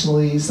 there's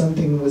actually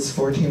something with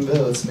 14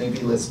 votes,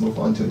 maybe let's move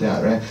on to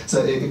that, right?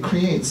 So it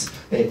creates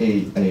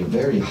a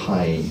very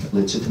high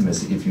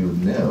legitimacy if you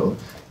know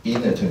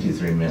in a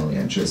 23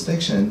 million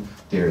jurisdiction,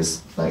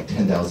 there's like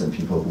 10,000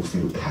 people who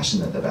feel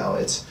passionate about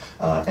it,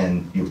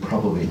 and you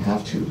probably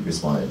have to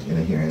respond in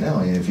a here and now.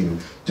 And if you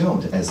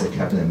don't, as a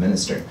cabinet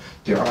minister,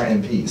 there are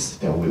MPs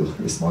that will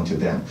respond to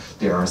them.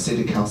 There are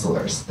city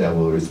councilors that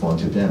will respond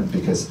to them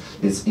because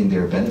it's in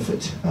their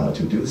benefit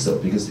to do so.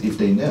 Because if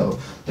they know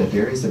that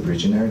there is a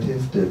bridge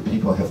narrative, the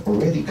people have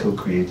already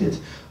co-created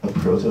a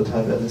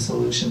prototype of the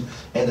solution,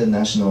 and the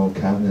national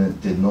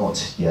cabinet did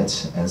not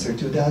yet answer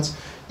to that,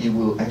 it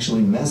will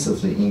actually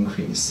massively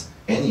increase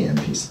any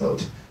MP's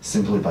vote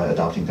simply by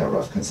adopting that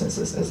rough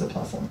consensus as a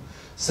platform.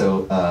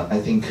 So I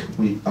think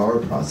our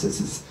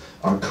processes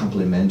are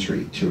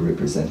complementary to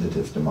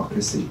representative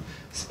democracy.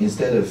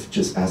 Instead of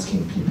just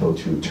asking people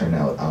to turn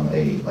out on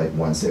a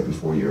once every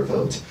 4-year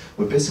vote,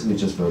 we basically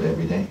just vote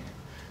every day.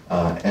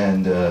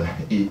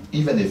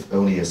 Even if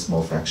only a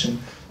small fraction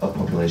of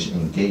population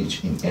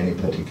engage in any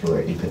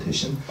particular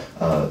e-petition,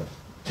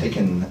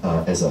 taken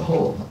as a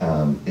whole,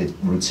 it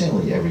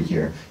routinely every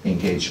year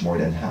engage more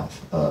than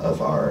half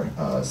of our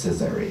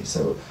citizenry.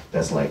 So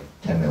that's like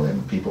 10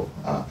 million people.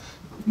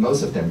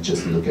 Most of them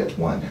just look at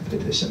one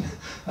petition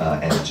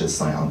and just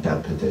sign on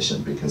that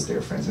petition because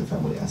their friends and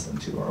family ask them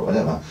to or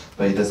whatever.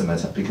 But it doesn't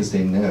matter because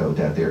they know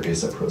that there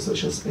is a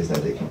pro-social space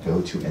that they can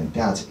go to, and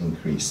that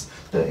increases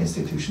the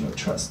institutional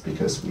trust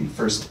because we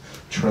first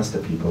trust the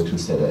people to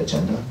set an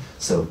agenda.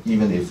 So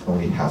even if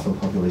only half of the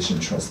population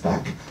trusts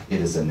back, it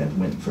is a net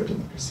win for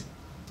democracy.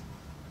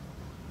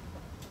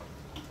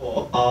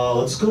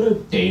 Let's go to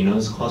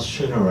Dana's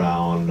question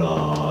around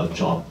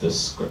job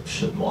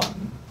description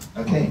one.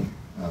 Okay.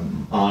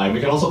 And we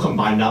can also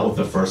combine that with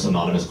the first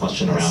anonymous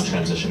question around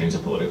transitioning to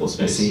political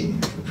space. I see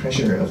the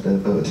pressure of the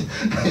vote.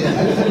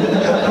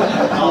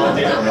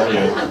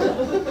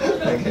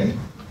 Okay.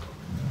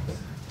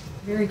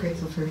 Very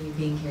grateful for you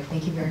being here.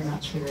 Thank you very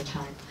much for your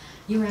time.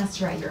 You were asked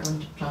to write your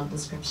own job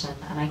description,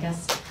 and I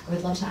guess I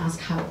would love to ask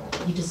how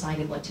you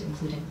decided what to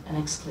include and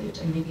exclude,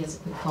 and maybe as a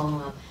quick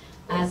follow-up,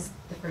 as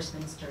the First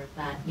Minister of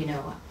that,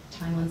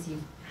 Taiwan's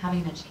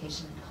having an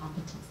education and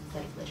competence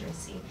instead of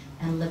literacy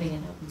and living in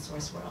an open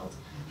source world,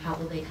 how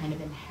will they kind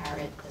of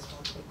inherit this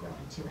world they grow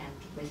into, and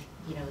with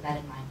that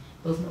in mind,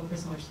 both an open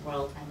source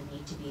world and the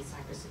need to be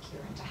cyber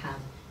secure and to have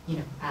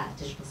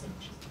digital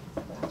signatures.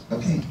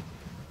 Okay,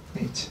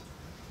 great.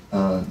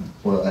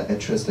 Well, I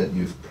trust that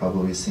you've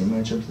probably seen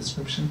my job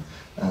description,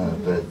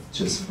 but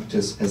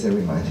just as a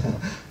reminder,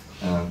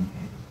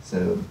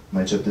 so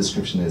my job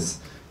description is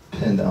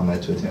pinned on my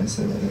Twitter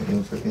so that I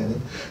don't forget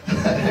it.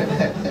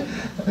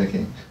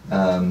 Okay,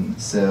 and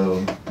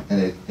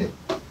it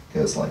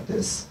goes like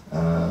this.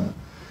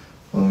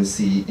 When we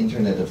see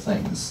Internet of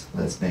Things,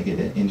 let's make it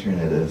an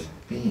Internet of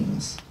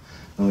Beings.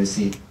 When we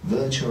see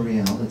virtual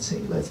reality,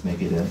 let's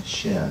make it a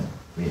shared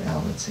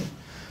reality.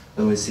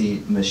 When we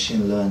see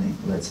machine learning,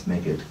 let's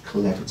make it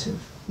collective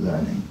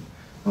learning.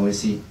 When we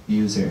see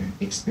user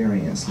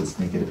experience, let's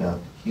make it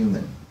about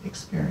human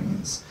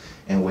experience.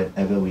 And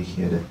whenever we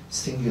hear the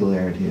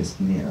singularity is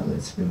near,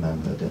 let's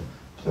remember the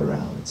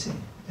plurality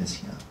is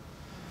here.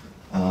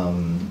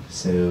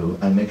 So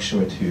I make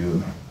sure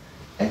to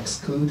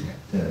exclude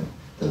the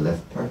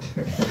left part,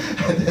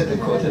 the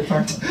quoted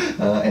part,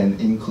 and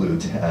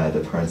include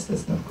the parts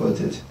that's not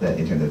quoted, the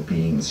Internet of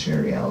Beings,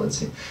 shared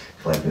reality,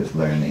 collective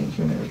learning,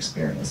 human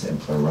experience, and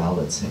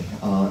plurality.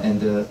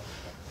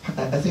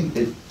 I think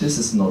this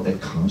is not a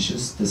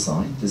conscious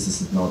design. This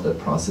is not a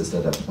process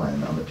that I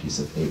plan on a piece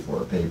of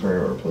A4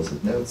 paper or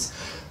post-it notes.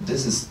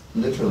 This is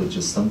literally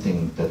just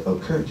something that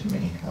occurred to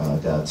me,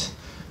 that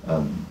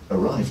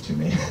arrived to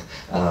me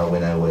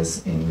when I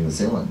was in New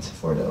Zealand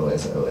for the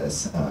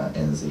OSOS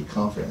NZ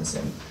conference.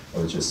 And I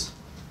was just,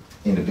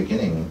 in the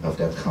beginning of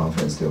that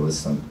conference, there was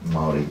some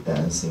Maori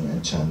dancing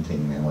and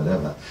chanting and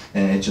whatever.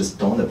 And it just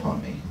dawned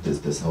upon me,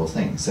 this whole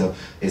thing. So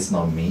it's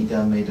not me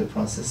that made the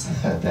process,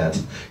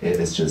 that it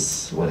is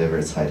just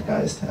whatever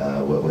zeitgeist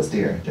was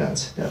there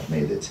that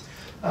made it.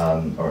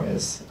 Or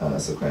as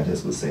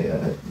Socrates would say,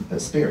 a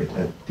spirit,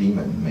 a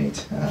demon made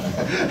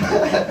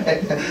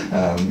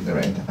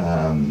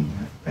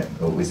right?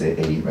 Oh, with a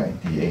A, right?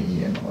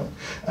 DAE and all.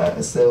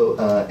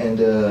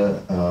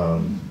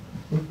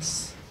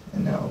 Oops,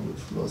 and now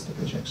we've lost the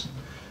projection.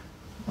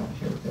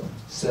 Here we go.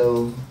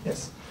 So,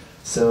 yes.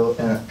 So,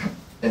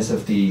 as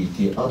of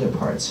the other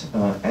part,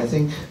 I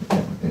think,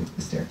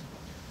 it's there.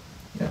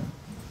 Yeah.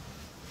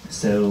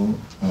 So,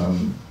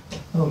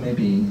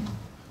 maybe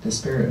the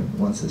spirit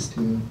wants us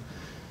to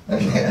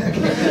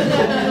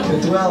to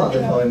dwell on the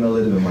poem a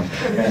little bit more.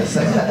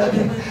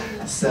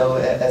 So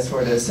as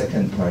for the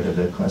second part of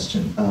the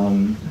question,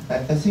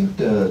 I think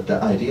the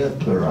idea of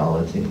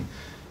plurality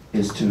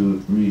is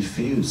to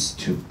refuse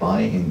to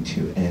buy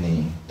into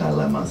any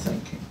dilemma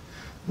thinking,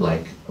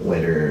 like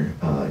whether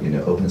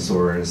open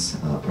source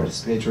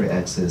participatory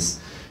access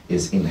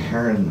is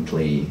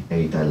inherently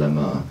a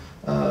dilemma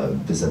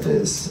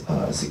vis-a-vis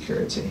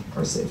security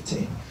or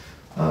safety.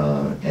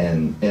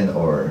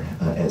 Or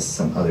as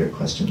some other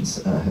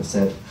questions have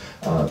said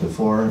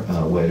before,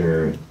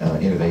 whether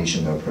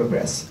innovation or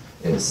progress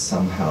is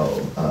somehow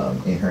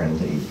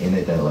inherently in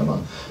a dilemma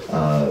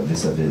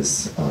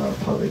vis-a-vis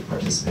public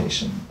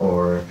participation,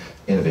 or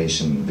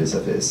innovation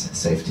vis-a-vis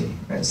safety.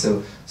 Right?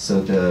 So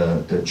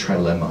the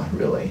trilemma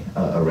really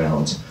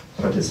around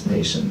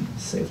participation,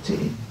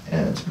 safety,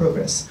 and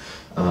progress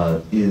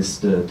is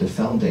the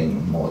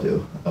founding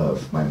model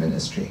of my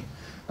ministry.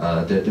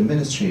 The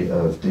Ministry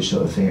of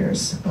Digital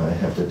Affairs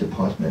have the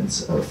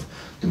departments of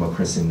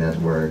Democracy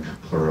Network,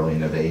 Plural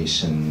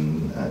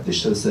Innovation,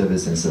 Digital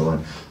Service, and so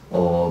on,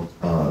 all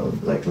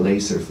like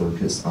laser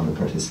focused on the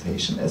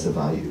participation as a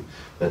value.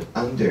 But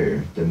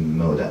under the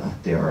MODA,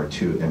 there are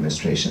two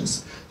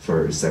administrations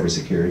for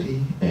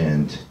cybersecurity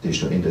and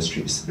digital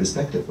industries,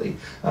 respectively,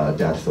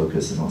 that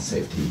focuses on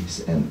safety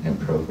and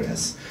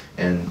progress.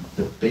 And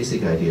the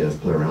basic idea of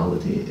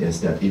plurality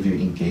is that if you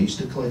engage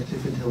the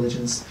collective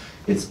intelligence,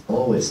 it's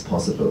always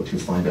possible to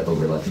find an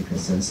overlapping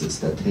consensus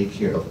that take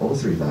care of all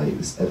three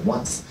values at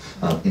once,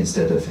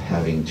 instead of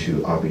having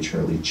to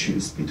arbitrarily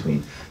choose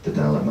between the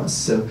dilemmas.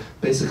 So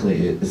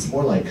basically, it's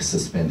more like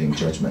suspending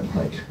judgment,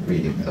 like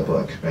reading a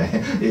book,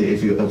 right?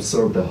 If you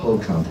absorb the whole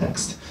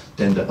context,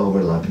 then the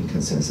overlapping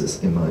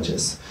consensus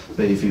emerges.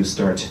 But if you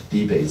start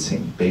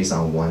debating based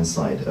on one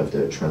side of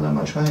the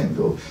trilemma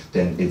triangle,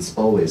 then it's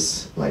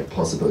always like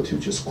possible to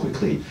just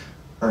quickly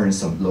earn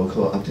some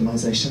local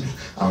optimization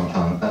on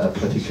a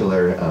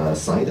particular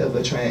side of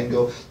a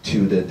triangle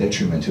to the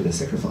detriment, to the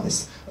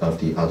sacrifice of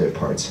the other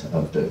part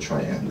of the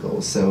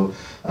triangle. So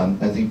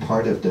I think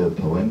part of the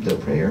poem, the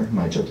prayer,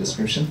 my job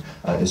description,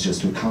 is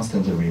just to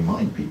constantly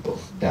remind people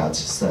that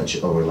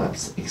such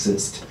overlaps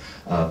exist.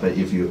 But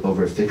if you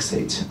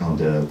over-fixate on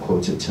the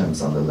quoted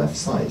terms on the left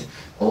side,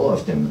 all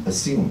of them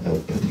assume a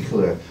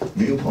particular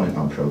viewpoint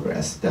on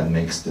progress that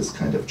makes this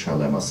kind of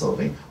trilemma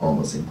solving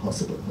almost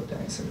impossible. Hope that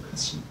answers the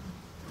question.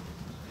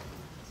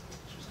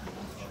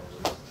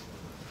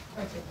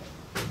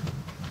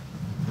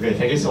 Okay,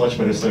 thank you so much,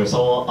 Minister.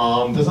 So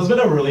this has been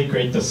a really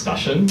great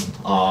discussion.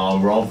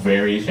 We're all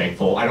very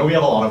thankful. I know we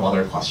have a lot of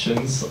other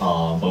questions,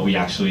 but we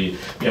have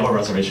a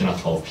reservation at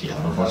 12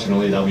 p.m.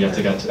 unfortunately that we have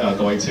to get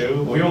going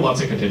to. We would love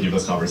to continue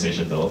this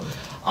conversation though.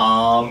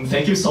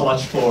 Thank you so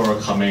much for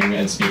coming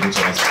and speaking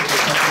to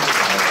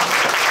us.